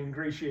and being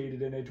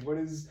ingratiated in it? What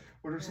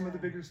are some of the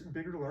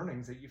bigger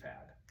learnings that you've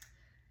had?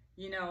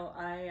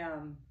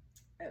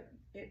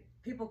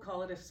 People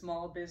call it a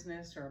small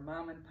business or a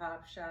mom and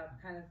pop shop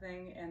kind of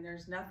thing, and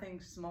there's nothing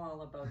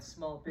small about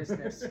small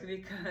business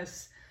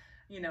because,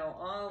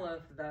 all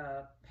of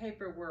the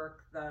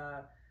paperwork,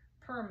 the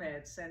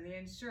permits and the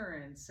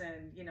insurance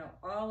and,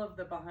 all of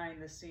the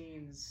behind the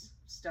scenes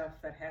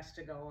stuff that has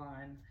to go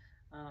on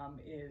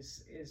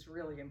is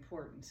really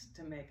important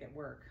to make it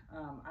work.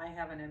 I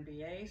have an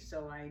MBA,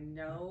 so I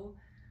know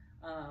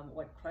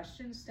what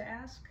questions to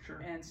ask. Sure.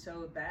 And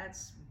so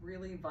that's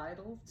really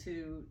vital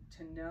to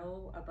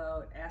know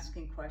about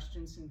asking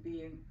questions and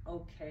being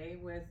okay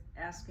with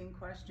asking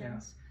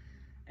questions.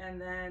 Yeah. And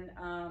then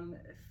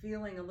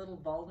feeling a little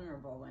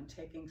vulnerable and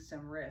taking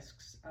some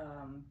risks,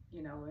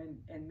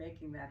 and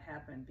making that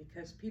happen,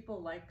 because people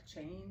like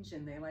change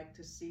and they like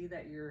to see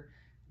that you're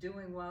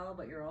doing well,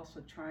 but you're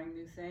also trying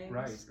new things.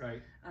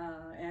 Right.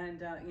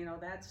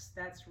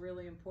 That's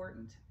really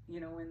important.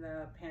 When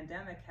the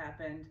pandemic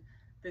happened,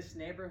 this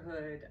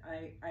neighborhood,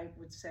 I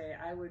would say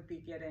I would be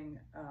getting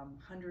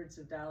hundreds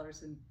of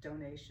dollars in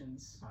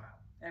donations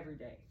every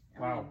day.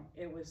 Wow.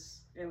 mean, it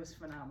was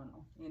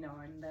phenomenal, you know,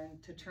 and then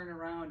to turn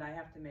around, I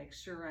have to make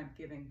sure I'm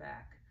giving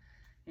back,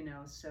 you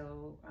know,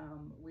 so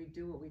we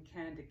do what we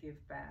can to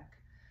give back.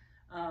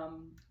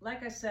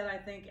 Like I said, I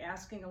think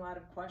asking a lot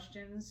of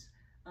questions.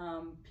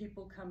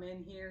 People come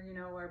in here, you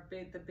know,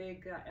 the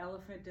big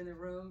elephant in the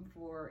room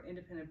for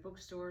independent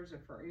bookstores or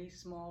for any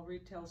small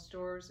retail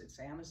stores, it's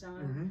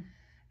Amazon.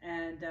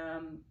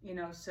 And, you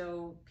know,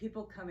 so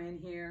people come in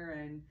here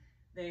and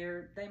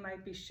they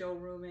might be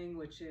showrooming,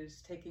 which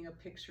is taking a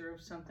picture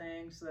of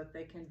something so that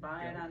they can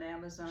buy it on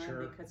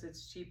Amazon because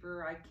it's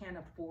cheaper. I can't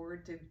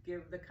afford to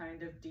give the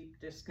kind of deep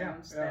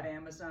discounts that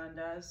Amazon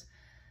does.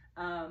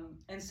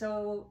 And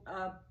so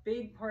a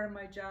big part of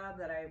my job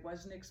that I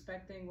wasn't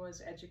expecting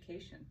was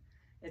education.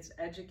 It's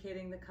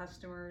educating the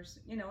customers,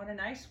 you know, in a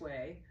nice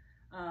way,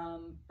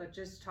 but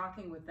just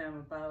talking with them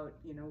about,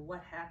 you know,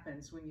 what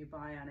happens when you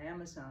buy on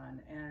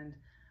Amazon. And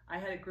I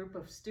had a group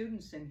of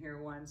students in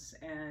here once,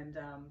 and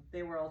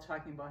they were all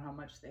talking about how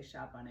much they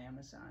shop on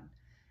Amazon.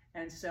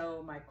 And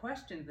so my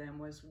question to them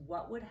was,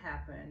 what would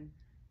happen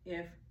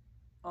if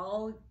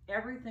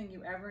everything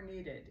you ever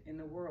needed in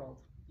the world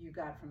you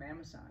got from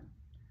Amazon?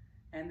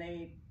 And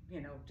they, you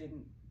know,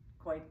 didn't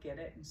quite get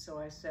it. And so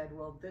I said,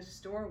 well, this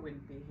store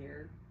wouldn't be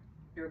here.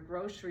 Your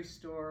grocery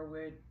store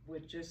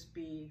would just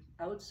be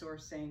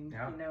outsourcing,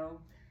 you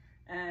know.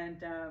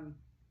 And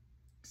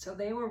so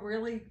they were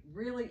really,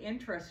 really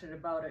interested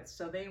about it.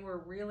 So they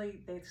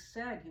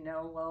said, you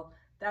know, well,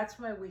 that's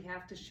why we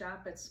have to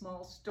shop at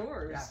small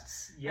stores.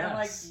 Yes. And I'm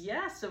like,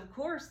 yes, of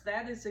course,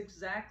 that is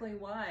exactly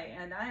why.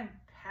 And I'm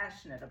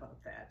passionate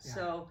about that. Yeah.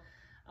 So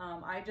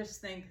I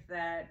just think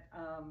that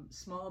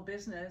small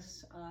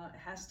business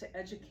has to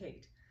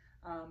educate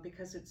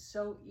because it's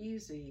so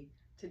easy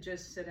to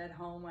just sit at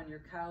home on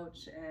your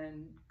couch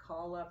and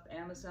call up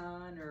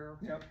Amazon or,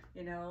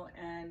 you know,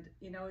 and,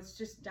 you know, it's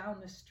just down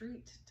the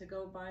street to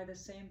go buy the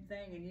same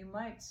thing. And you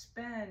might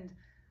spend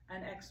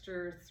an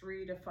extra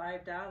 $3 to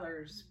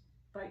 $5,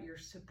 but you're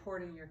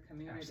supporting your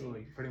community.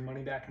 Absolutely. Putting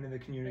money back into the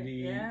community.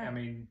 Yeah. I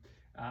mean,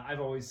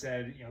 I've always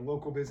said, you know,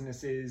 local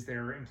businesses,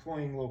 they're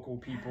employing local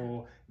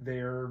people,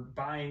 they're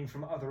buying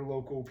from other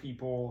local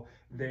people,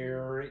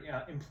 they're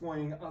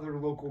employing other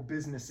local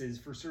businesses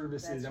for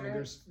services. That's mean,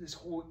 there's this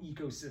whole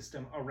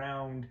ecosystem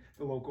around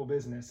the local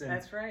business. And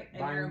that's right.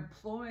 And you're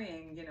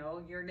employing, you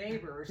know, your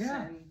neighbors.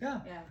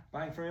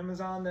 Buying from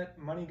Amazon, that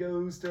money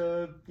goes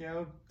to, you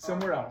know,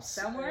 somewhere else.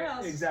 Somewhere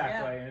else.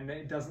 Exactly. And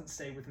it doesn't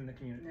stay within the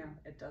community. No,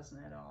 it doesn't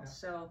at all.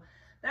 So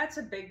that's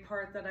a big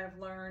part that I've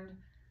learned.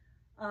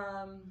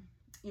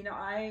 You know,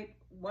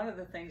 one of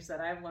the things that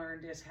I've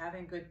learned is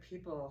having good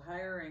people,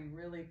 hiring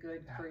really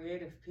good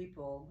creative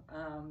people.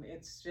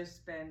 It's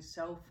just been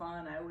so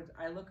fun.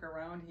 I look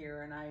around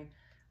here and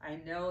I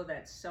know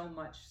that so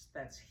much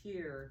that's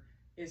here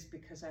is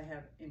because I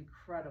have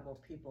incredible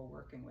people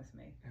working with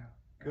me. Yeah,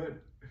 good.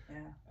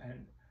 Yeah.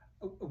 And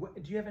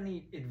do you have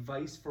any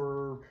advice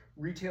for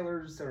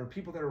retailers or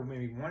people that are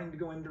maybe wanting to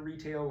go into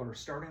retail or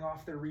starting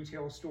off their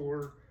retail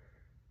store?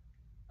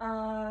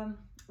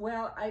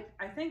 Well,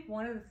 I think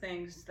one of the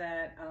things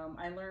that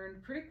I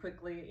learned pretty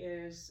quickly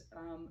is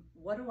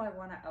what do I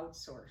want to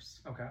outsource?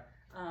 Okay.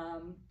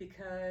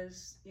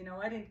 Because, you know,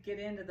 I didn't get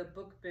into the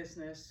book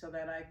business so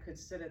that I could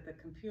sit at the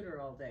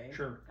computer all day.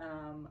 Sure.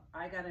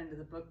 I got into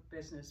the book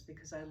business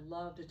because I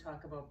love to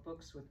talk about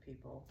books with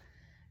people.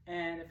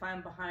 And if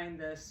I'm behind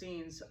the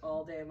scenes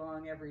all day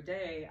long every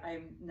day,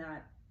 I'm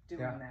not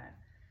doing that.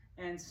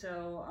 And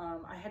so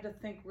I had to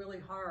think really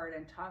hard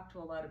and talk to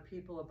a lot of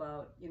people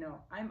about, you know,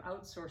 I'm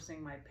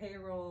outsourcing my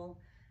payroll,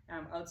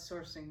 I'm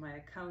outsourcing my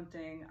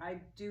accounting,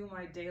 I do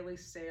my daily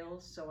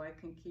sales so I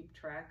can keep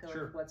track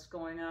of what's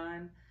going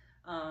on,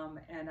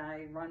 and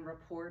I run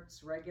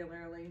reports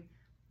regularly.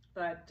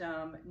 But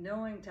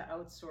knowing to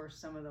outsource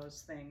some of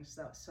those things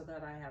so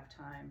that I have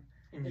time.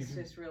 And it's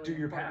just really do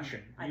your important.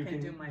 passion. I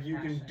can do my passion. You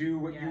can do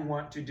what you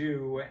want to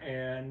do,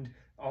 and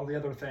all the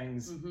other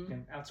things, you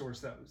can outsource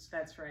those.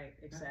 That's right,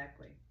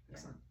 exactly.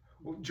 Excellent.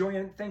 Well,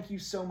 Joanne, thank you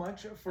so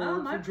much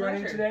for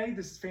joining pleasure. today.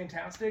 This is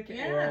fantastic.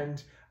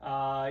 And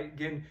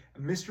again, a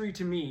mystery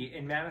to me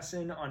in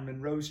Madison on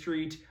Monroe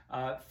Street,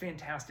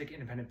 fantastic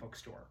independent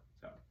bookstore.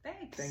 So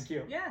thanks. Thank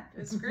you. Yeah,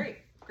 it's great.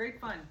 Great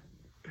fun.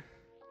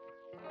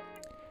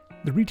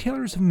 The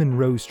retailers of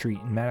Monroe Street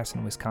in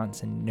Madison,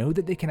 Wisconsin know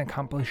that they can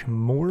accomplish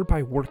more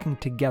by working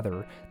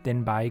together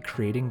than by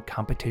creating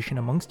competition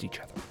amongst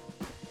each other.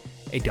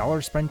 A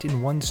dollar spent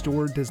in one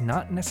store does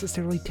not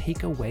necessarily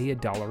take away a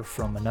dollar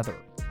from another.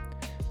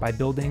 By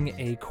building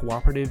a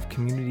cooperative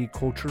community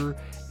culture,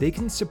 they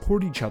can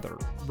support each other,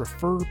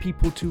 refer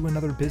people to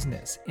another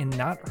business, and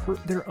not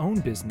hurt their own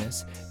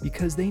business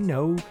because they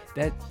know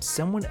that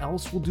someone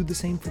else will do the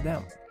same for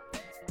them.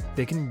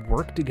 They can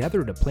work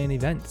together to plan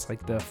events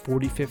like the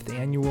 45th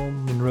annual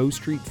Monroe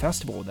Street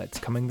Festival that's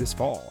coming this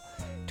fall,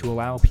 to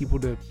allow people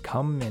to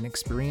come and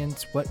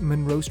experience what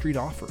Monroe Street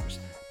offers.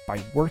 By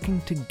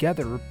working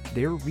together,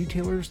 their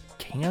retailers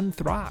can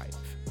thrive.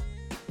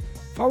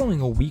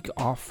 Following a week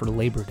off for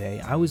Labor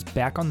Day, I was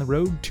back on the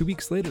road 2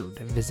 weeks later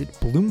to visit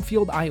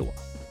Bloomfield, Iowa.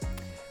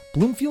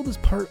 Bloomfield is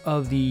part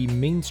of the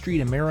Main Street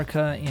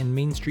America and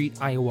Main Street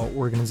Iowa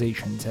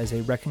organizations as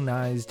a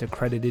recognized,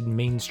 accredited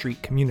Main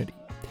Street community,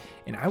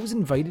 and I was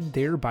invited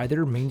there by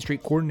their Main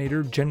Street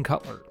coordinator, Jen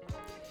Cutler.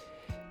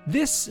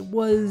 This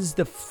was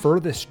the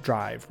furthest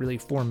drive really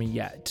for me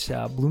yet.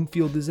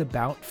 Bloomfield is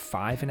about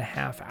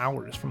 5.5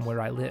 hours from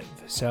where I live,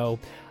 so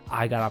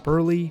I got up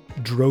early,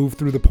 drove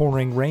through the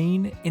pouring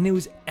rain, and it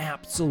was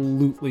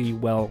absolutely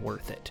well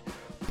worth it.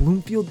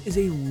 Bloomfield is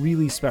a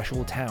really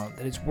special town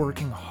that is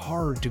working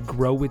hard to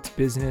grow its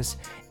business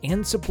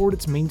and support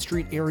its Main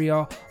Street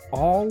area,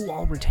 all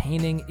while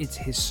retaining its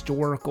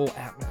historical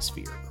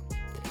atmosphere.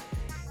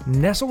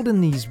 Nestled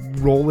in these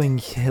rolling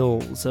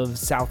hills of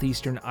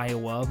southeastern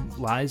Iowa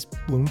lies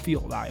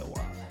Bloomfield,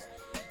 Iowa.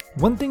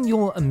 One thing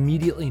you'll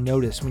immediately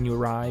notice when you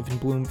arrive in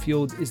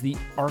Bloomfield is the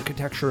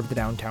architecture of the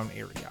downtown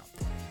area.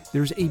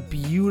 There's a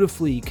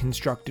beautifully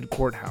constructed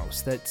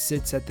courthouse that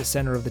sits at the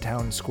center of the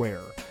town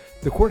square.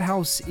 The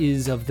courthouse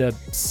is of the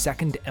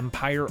Second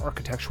Empire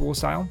architectural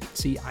style.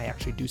 See, I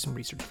actually do some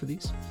research for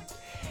these.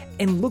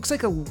 And looks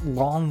like a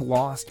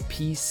long-lost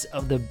piece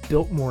of the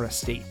Biltmore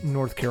Estate in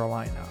North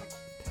Carolina.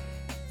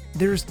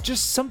 There's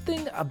just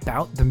something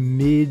about the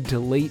mid to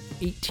late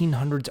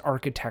 1800s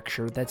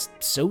architecture that's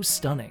so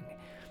stunning.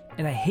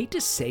 And I hate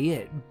to say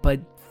it, but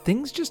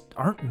things just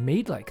aren't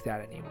made like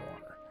that anymore.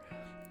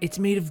 It's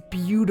made of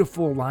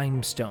beautiful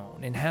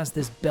limestone and has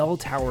this bell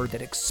tower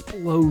that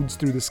explodes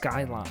through the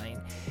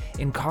skyline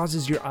and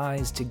causes your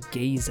eyes to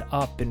gaze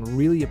up and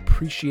really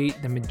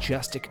appreciate the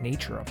majestic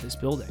nature of this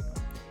building.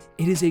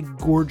 It is a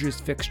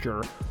gorgeous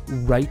fixture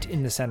right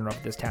in the center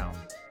of this town.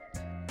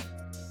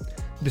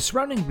 The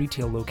surrounding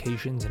retail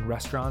locations and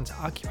restaurants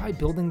occupy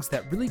buildings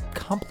that really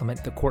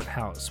complement the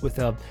courthouse with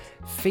a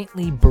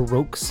faintly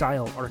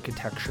Baroque-style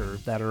architecture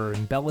that are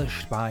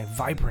embellished by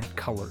vibrant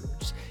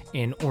colors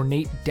and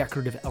ornate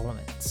decorative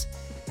elements.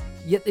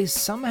 Yet they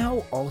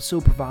somehow also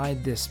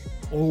provide this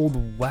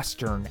old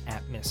Western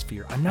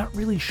atmosphere. I'm not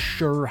really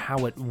sure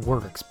how it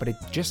works, but it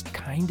just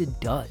kinda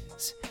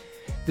does.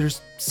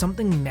 There's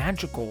something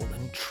magical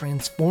and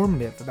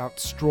transformative about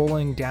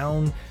strolling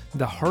down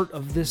the heart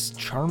of this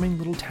charming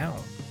little town.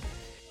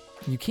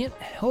 You can't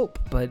help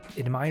but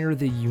admire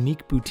the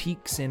unique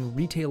boutiques and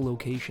retail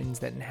locations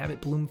that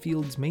inhabit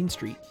Bloomfield's Main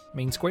Street.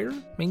 Main Square?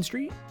 Main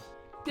Street?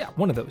 Yeah,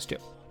 one of those two.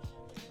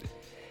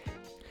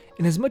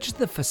 And as much as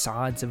the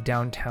facades of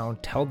downtown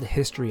tell the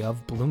history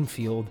of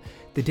Bloomfield,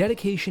 the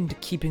dedication to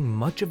keeping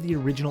much of the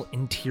original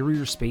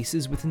interior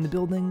spaces within the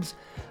buildings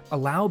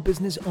allow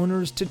business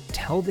owners to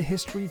tell the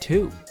history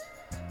too.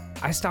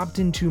 I stopped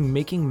into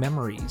Making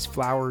Memories,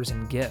 Flowers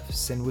and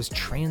Gifts, and was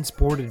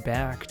transported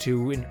back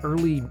to an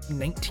early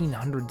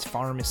 1900s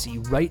pharmacy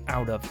right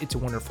out of It's a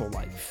Wonderful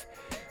Life.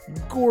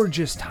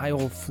 Gorgeous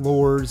tile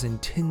floors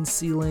and tin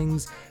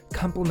ceilings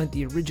complement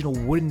the original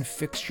wooden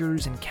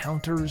fixtures and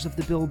counters of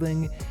the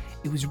building.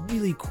 It was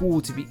really cool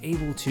to be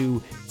able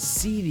to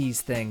see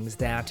these things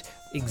that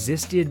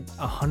existed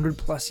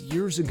 100+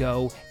 years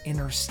ago and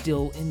are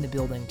still in the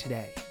building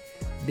today.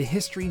 The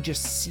history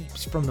just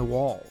seeps from the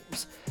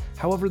walls.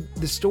 However,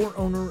 the store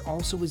owner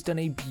also has done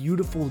a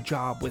beautiful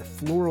job with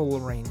floral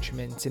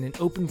arrangements and an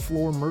open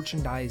floor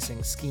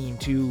merchandising scheme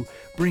to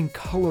bring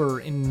color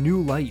and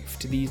new life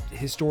to these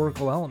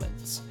historical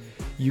elements.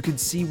 You could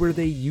see where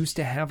they used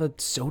to have a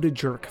soda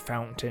jerk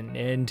fountain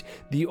and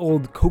the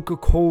old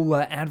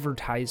Coca-Cola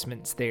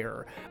advertisements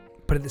there,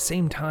 but at the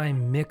same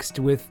time mixed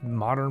with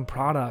modern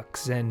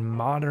products and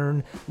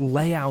modern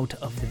layout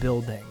of the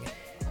building.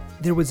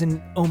 There was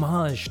an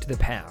homage to the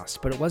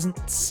past, but it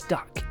wasn't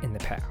stuck in the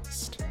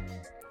past.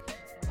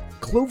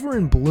 Clover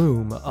and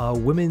Bloom, a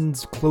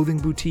women's clothing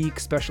boutique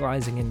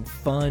specializing in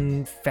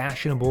fun,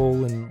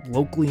 fashionable, and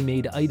locally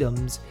made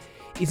items,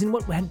 is in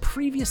what had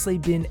previously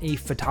been a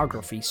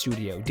photography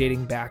studio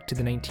dating back to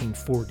the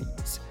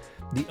 1940s.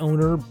 The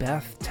owner,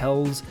 Beth,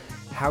 tells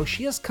how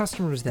she has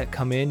customers that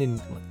come in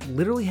and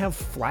literally have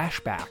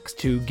flashbacks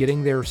to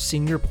getting their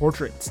senior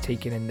portraits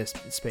taken in this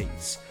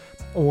space,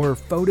 or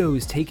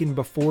photos taken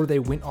before they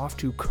went off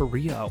to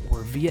Korea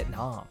or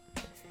Vietnam.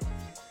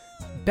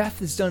 Beth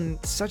has done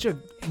such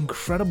an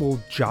incredible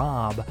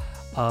job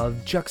of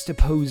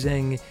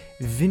juxtaposing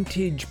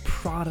vintage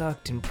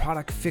product and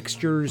product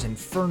fixtures and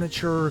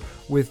furniture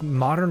with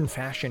modern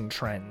fashion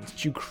trends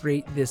to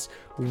create this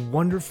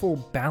wonderful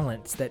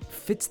balance that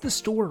fits the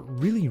store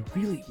really,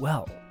 really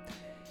well.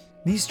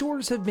 These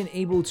stores have been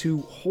able to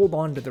hold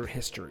on to their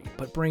history,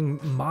 but bring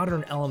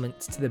modern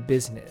elements to the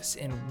business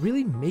and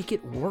really make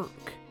it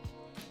work.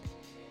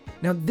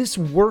 Now, this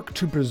work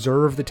to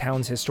preserve the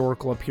town's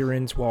historical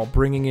appearance while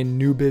bringing in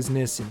new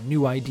business and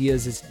new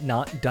ideas is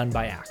not done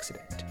by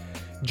accident.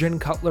 Jen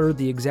Cutler,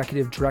 the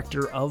executive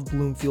director of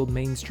Bloomfield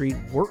Main Street,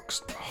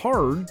 works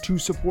hard to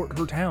support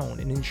her town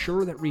and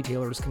ensure that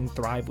retailers can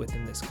thrive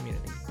within this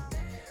community.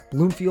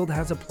 Bloomfield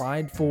has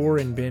applied for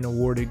and been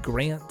awarded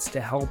grants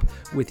to help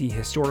with the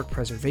historic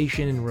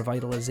preservation and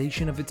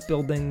revitalization of its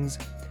buildings.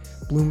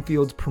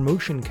 Bloomfield's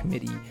promotion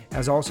committee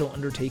has also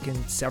undertaken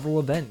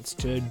several events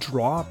to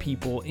draw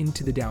people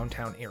into the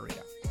downtown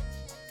area.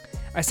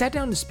 I sat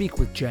down to speak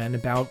with Jen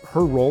about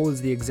her role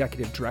as the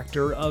executive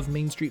director of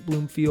Main Street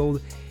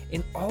Bloomfield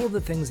and all of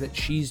the things that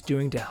she's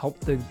doing to help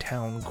the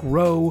town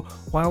grow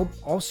while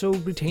also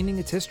retaining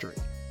its history.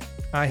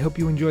 I hope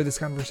you enjoy this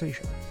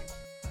conversation.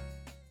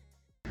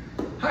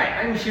 Hi,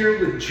 I'm here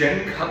with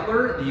Jen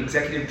Cutler, the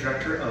executive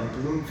director of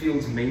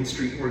Bloomfield's Main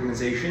Street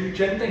organization.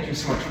 Jen, thank you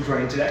so much for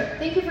joining today.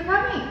 Thank you for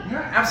coming.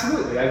 Yeah,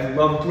 absolutely. I've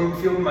loved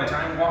Bloomfield in my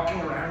time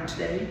walking around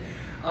today.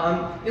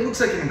 It looks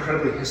like an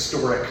incredibly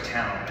historic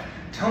town.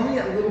 Tell me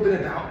a little bit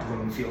about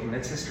Bloomfield and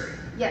its history.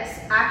 Yes,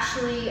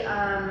 actually,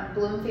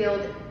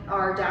 Bloomfield,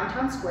 our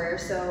downtown square,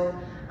 so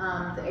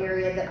the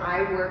area that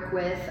I work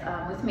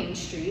with Main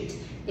Street,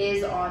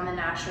 is on the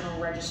National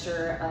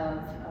Register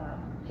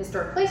of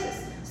Historic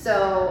Places.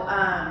 So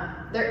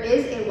there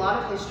is a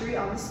lot of history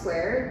on the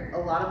square. A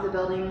lot of the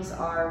buildings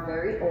are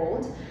very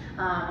old.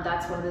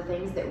 That's one of the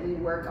things that we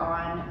work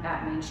on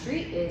at Main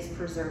Street, is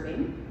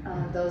preserving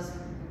those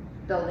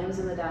buildings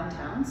in the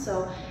downtown.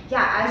 So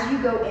yeah, as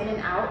you go in and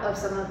out of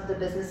some of the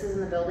businesses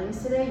and the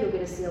buildings today, you'll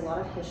get to see a lot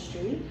of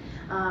history.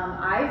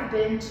 I've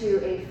been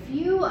to a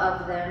few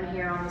of them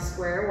here on the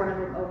square, one of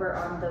them over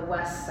on the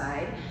west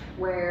side,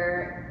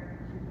 where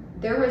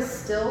there was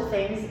still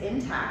things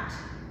intact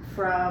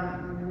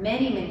from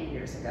many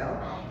years ago,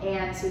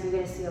 and so you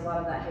get to see a lot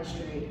of that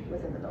history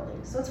within the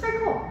buildings. So it's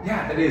very cool.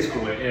 Yeah, that is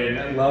cool, and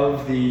I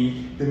love the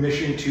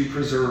mission to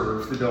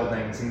preserve the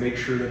buildings and make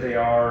sure that they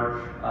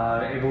are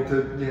able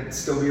to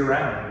still be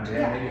around, and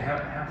that you have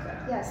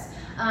that. Yes.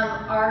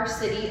 Our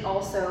city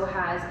also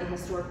has a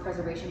historic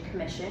preservation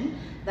commission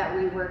that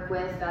we work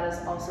with. That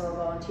is also a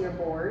volunteer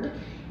board,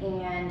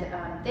 and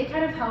they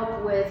kind of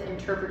help with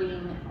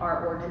interpreting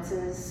our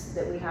ordinances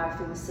that we have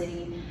through the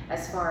city,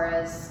 as far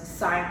as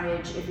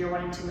signage, if you're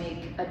wanting to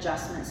make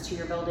adjustments to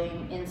your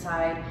building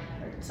inside,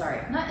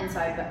 not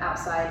inside, but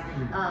outside.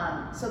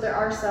 So there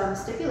are some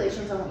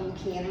stipulations on what you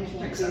can and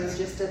can't do,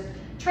 just to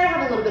try to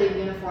have a little bit of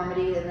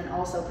uniformity and then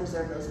also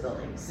preserve those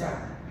buildings. So.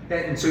 Yeah.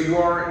 And so you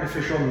are an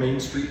official Main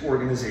Street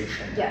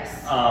organization.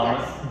 Yes.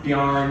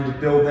 Beyond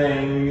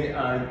building,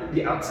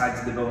 the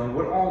outsides of the building,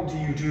 what all do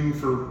you do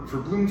for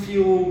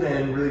Bloomfield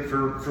and really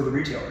for the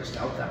retailers to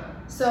help them?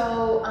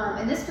 So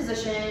in this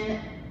position,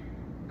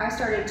 I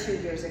started 2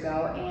 years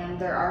ago, and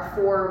there are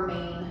 4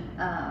 main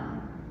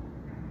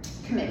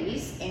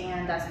committees,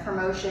 and that's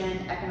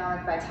promotion,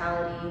 economic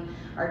vitality,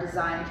 our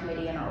design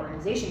committee, and our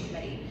organization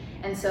committee.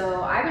 And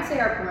so I would say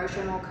our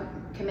promotional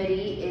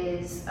committee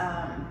is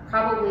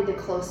probably the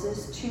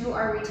closest to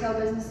our retail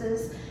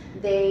businesses.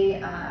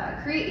 They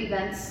create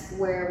events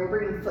where we're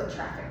bringing foot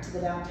traffic to the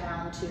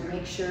downtown to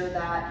make sure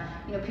that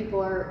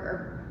people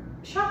are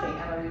shopping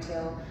at our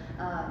retail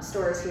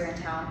stores here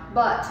in town.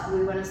 But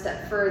we went a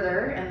step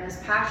further, and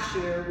this past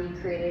year we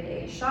created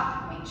a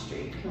Shop Main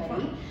Street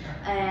committee,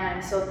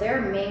 and so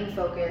their main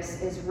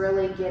focus is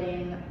really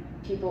getting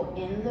people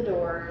in the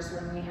doors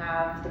when we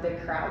have the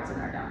big crowds in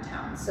our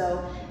downtown.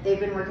 So they've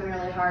been working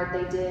really hard.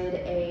 They did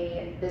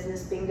a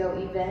business bingo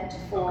event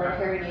for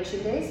Harry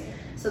Nation Days.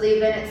 So the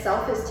event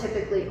itself is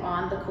typically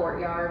on the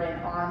courtyard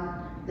and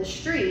on the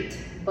street,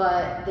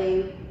 but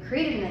they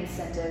created an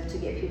incentive to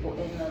get people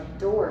in the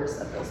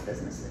doors of those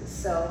businesses.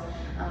 So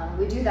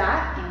we do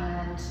that,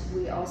 and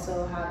we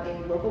also have a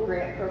local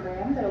grant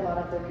program that a lot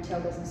of the retail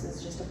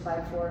businesses just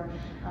applied for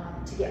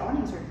to get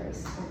awnings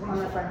replaced on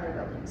the front of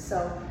their buildings.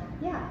 So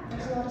yeah,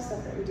 there's a lot of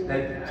stuff that we do.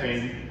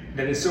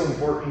 That is so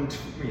important,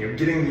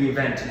 getting the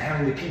event and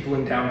having the people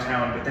in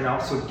downtown, but then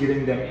also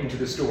getting them into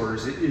the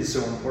stores is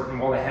so important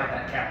while they have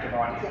that captive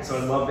audience. Yes. So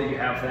I love that you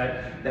have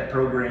that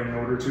program in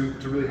order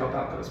to really help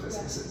out those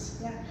businesses.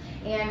 Yeah.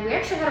 And we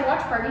actually had a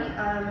watch party.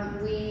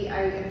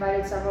 I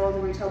invited several of the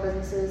retail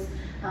businesses.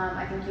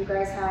 I think you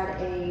guys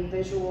had a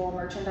visual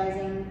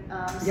merchandising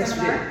seminar. Yes,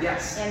 we did.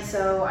 Yes. And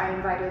so I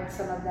invited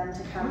some of them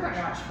to come and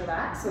watch for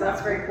that. So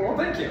that's very cool.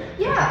 Thank you.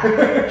 Yeah.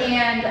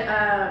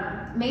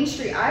 And Main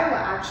Street, Iowa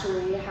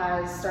actually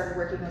has started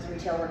working with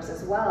Retail Works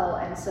as well.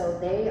 And so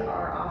they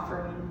are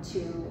offering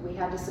we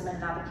had to submit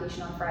an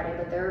application on Friday,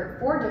 but there are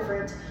 4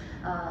 different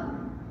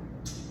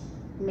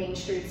Main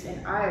Streets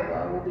in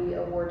Iowa will be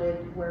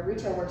awarded where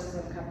Retail Works is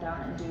going to come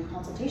down and do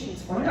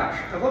consultations for them. Oh my gosh,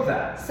 I love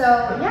that. So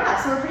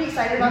yeah, so we're pretty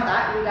excited about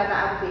that. We got the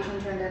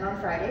application turned in on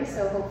Friday,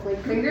 so hopefully,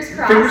 fingers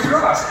crossed. Fingers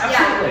crossed,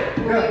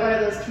 absolutely. Yeah, we'll be one of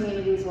those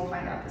communities we'll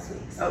find out this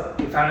week. So.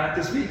 Oh, you found out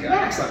this week?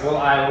 Yeah. Excellent. Well,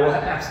 I will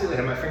absolutely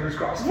have my fingers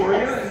crossed for you.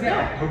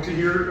 And hope to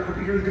hear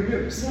the good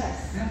news.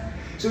 Yes. Yeah.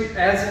 So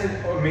as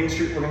a Main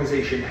Street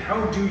organization,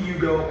 how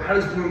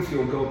does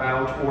Bloomfield go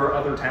about, or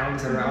other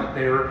towns that are out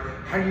there,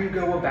 how do you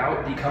go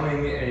about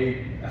becoming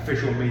an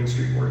official Main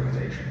Street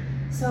organization?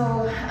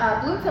 So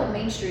Bloomfield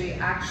Main Street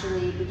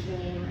actually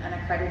became an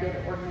accredited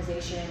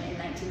organization in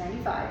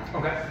 1995.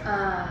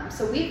 Okay.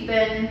 So we've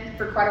been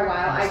for quite a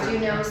while. I do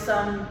know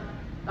some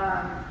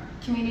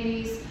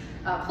communities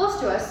close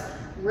to us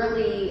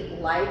really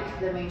like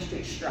the Main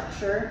Street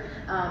structure,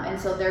 and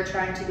so they're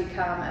trying to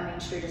become a Main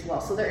Street as well.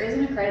 So there is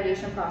an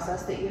accreditation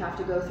process that you have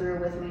to go through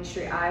with Main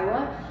Street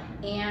Iowa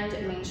and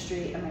Main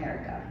Street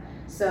America.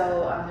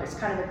 So there's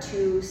kind of a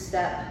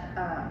 2-step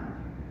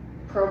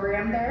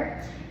program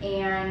there,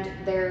 and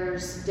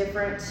there's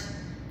different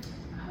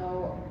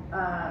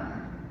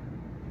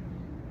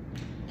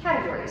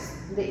categories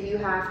that you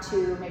have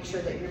to make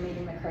sure that you're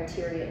meeting the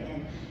criteria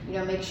in. You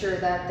know, make sure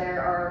that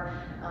there are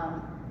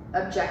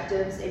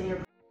objectives in your.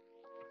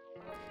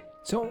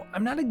 So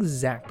I'm not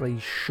exactly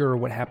sure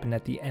what happened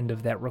at the end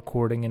of that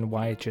recording and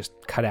why it just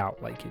cut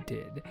out like it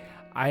did.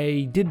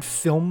 I did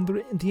film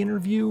the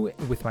interview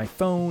with my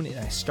phone, and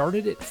I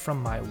started it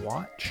from my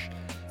watch.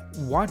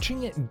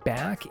 Watching it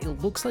back,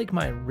 it looks like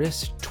my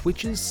wrist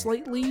twitches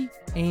slightly,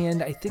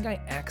 and I think I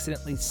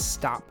accidentally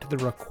stopped the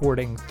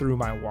recording through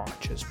my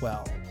watch as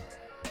well.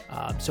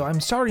 So I'm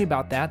sorry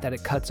about that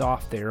it cuts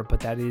off there, but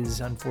that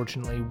is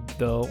unfortunately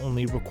the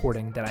only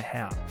recording that I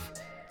have.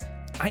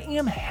 I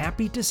am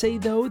happy to say,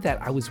 though, that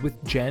I was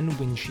with Jen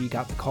when she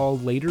got the call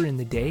later in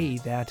the day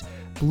that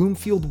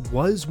Bloomfield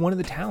was one of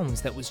the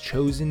towns that was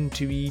chosen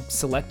to be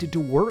selected to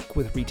work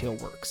with Retail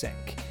Works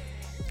Inc.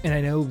 And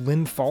I know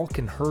Lynn Falk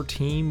and her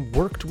team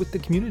worked with the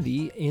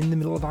community in the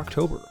middle of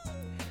October.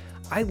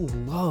 I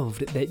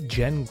loved that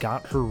Jen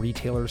got her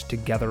retailers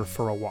together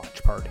for a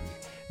watch party.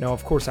 Now,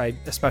 of course, I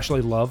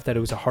especially loved that it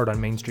was a Heart on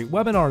Main Street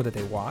webinar that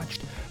they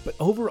watched, but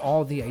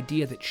overall, the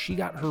idea that she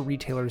got her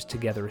retailers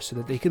together so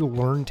that they could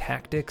learn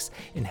tactics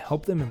and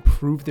help them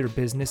improve their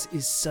business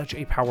is such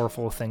a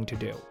powerful thing to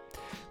do.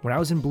 When I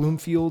was in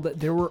Bloomfield,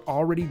 there were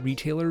already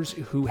retailers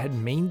who had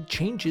made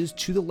changes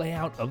to the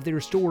layout of their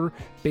store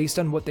based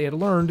on what they had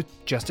learned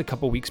just a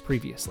couple weeks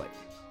previously.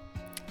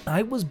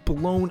 I was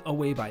blown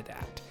away by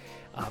that.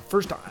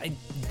 First,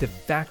 the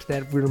fact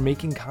that we're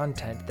making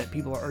content that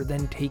people are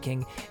then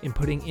taking and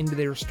putting into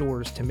their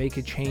stores to make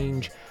a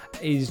change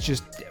is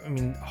just,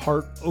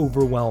 heart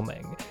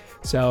overwhelming.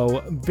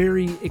 So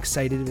very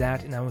excited at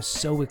that, and I was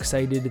so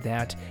excited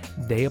that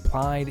they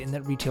applied and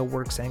that Retail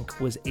Works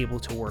Inc. was able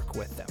to work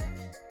with them.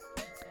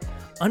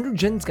 Under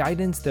Jen's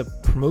guidance, the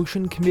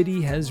promotion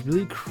committee has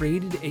really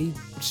created a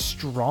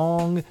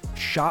strong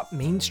Shop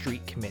Main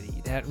Street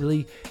committee that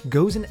really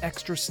goes an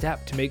extra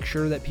step to make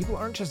sure that people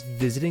aren't just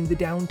visiting the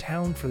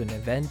downtown for an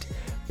event,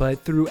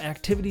 but through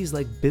activities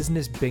like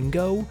Business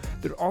Bingo,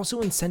 they're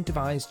also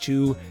incentivized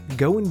to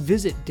go and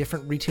visit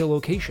different retail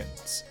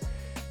locations.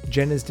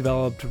 Jen has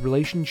developed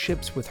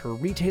relationships with her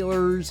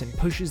retailers and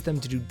pushes them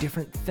to do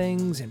different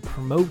things and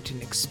promote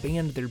and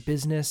expand their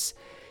business.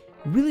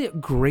 Really a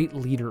great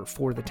leader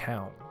for the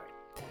town.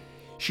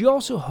 She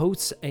also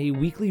hosts a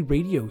weekly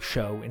radio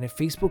show and a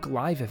Facebook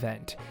Live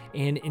event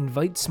and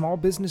invites small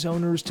business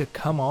owners to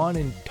come on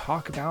and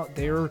talk about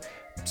their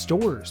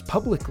stores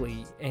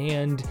publicly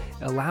and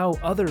allow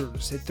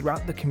others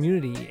throughout the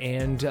community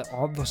and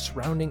all the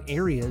surrounding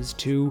areas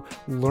to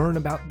learn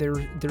about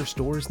their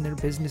stores and their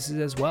businesses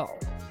as well.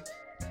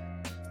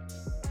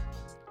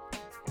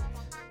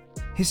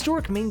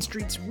 Historic Main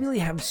Streets really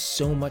have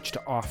so much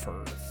to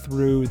offer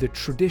through the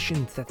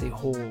traditions that they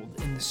hold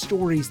and the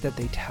stories that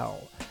they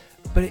tell,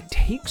 but it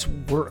takes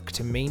work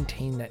to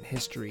maintain that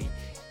history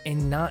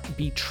and not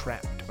be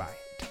trapped by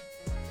it.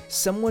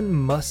 Someone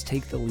must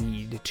take the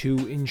lead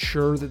to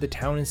ensure that the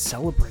town is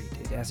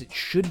celebrated as it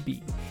should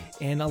be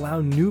and allow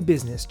new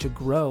business to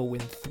grow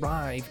and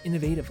thrive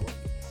innovatively.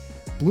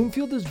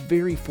 Bloomfield is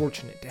very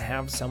fortunate to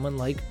have someone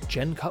like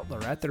Jen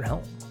Cutler at their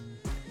helm.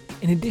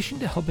 In addition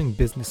to helping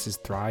businesses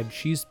thrive,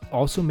 she's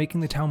also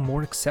making the town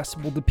more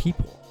accessible to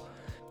people.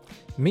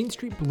 Main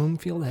Street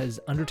Bloomfield has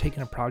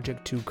undertaken a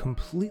project to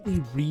completely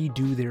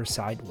redo their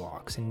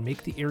sidewalks and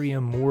make the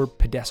area more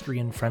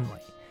pedestrian friendly.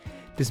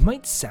 This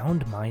might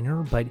sound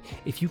minor, but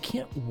if you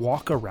can't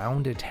walk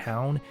around a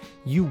town,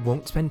 you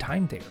won't spend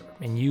time there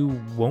and you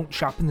won't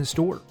shop in the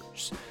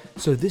stores.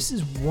 So this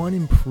is one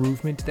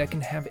improvement that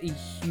can have a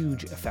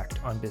huge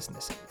effect on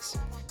businesses.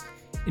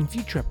 In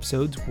future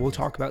episodes, we'll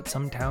talk about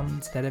some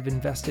towns that have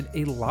invested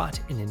a lot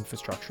in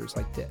infrastructures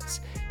like this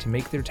to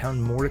make their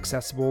town more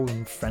accessible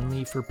and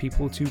friendly for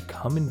people to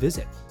come and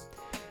visit.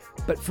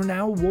 But for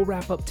now, we'll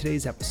wrap up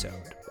today's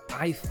episode.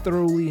 I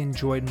thoroughly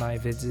enjoyed my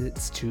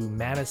visits to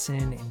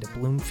Madison and to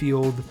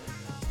Bloomfield.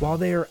 While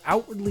they are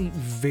outwardly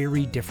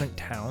very different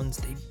towns,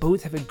 they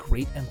both have a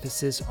great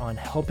emphasis on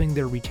helping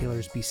their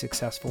retailers be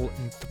successful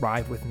and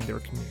thrive within their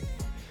community.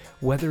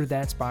 Whether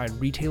that's by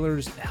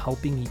retailers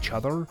helping each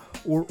other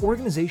or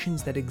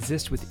organizations that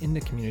exist within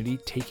the community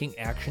taking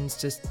actions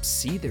to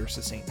see their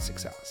sustained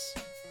success.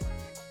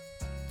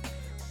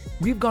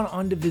 We've gone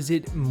on to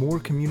visit more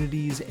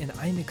communities, and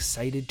I'm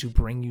excited to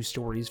bring you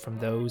stories from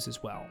those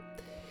as well.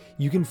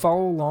 You can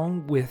follow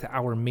along with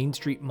our Main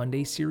Street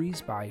Monday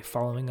series by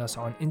following us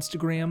on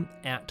Instagram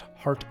at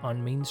Heart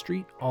on Main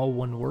Street, all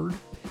one word.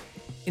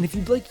 And if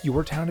you'd like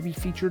your town to be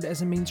featured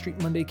as a Main Street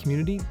Monday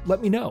community,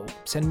 let me know.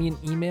 Send me an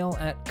email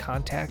at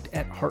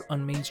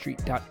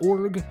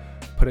contact@heartonmainstreet.org,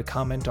 put a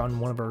comment on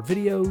one of our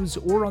videos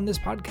or on this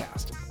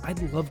podcast.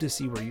 I'd love to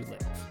see where you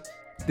live.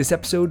 This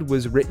episode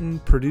was written,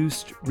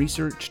 produced,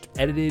 researched,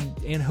 edited,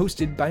 and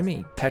hosted by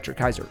me, Patrick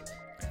Kaiser,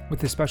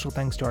 with a special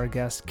thanks to our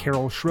guests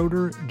Carol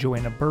Schroeder,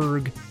 Joanna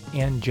Berg,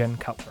 and Jen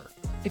Cutler.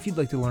 If you'd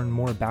like to learn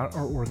more about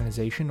our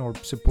organization or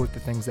support the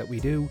things that we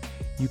do,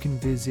 you can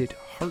visit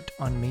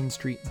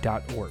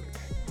heartonmainstreet.org.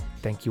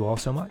 Thank you all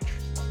so much.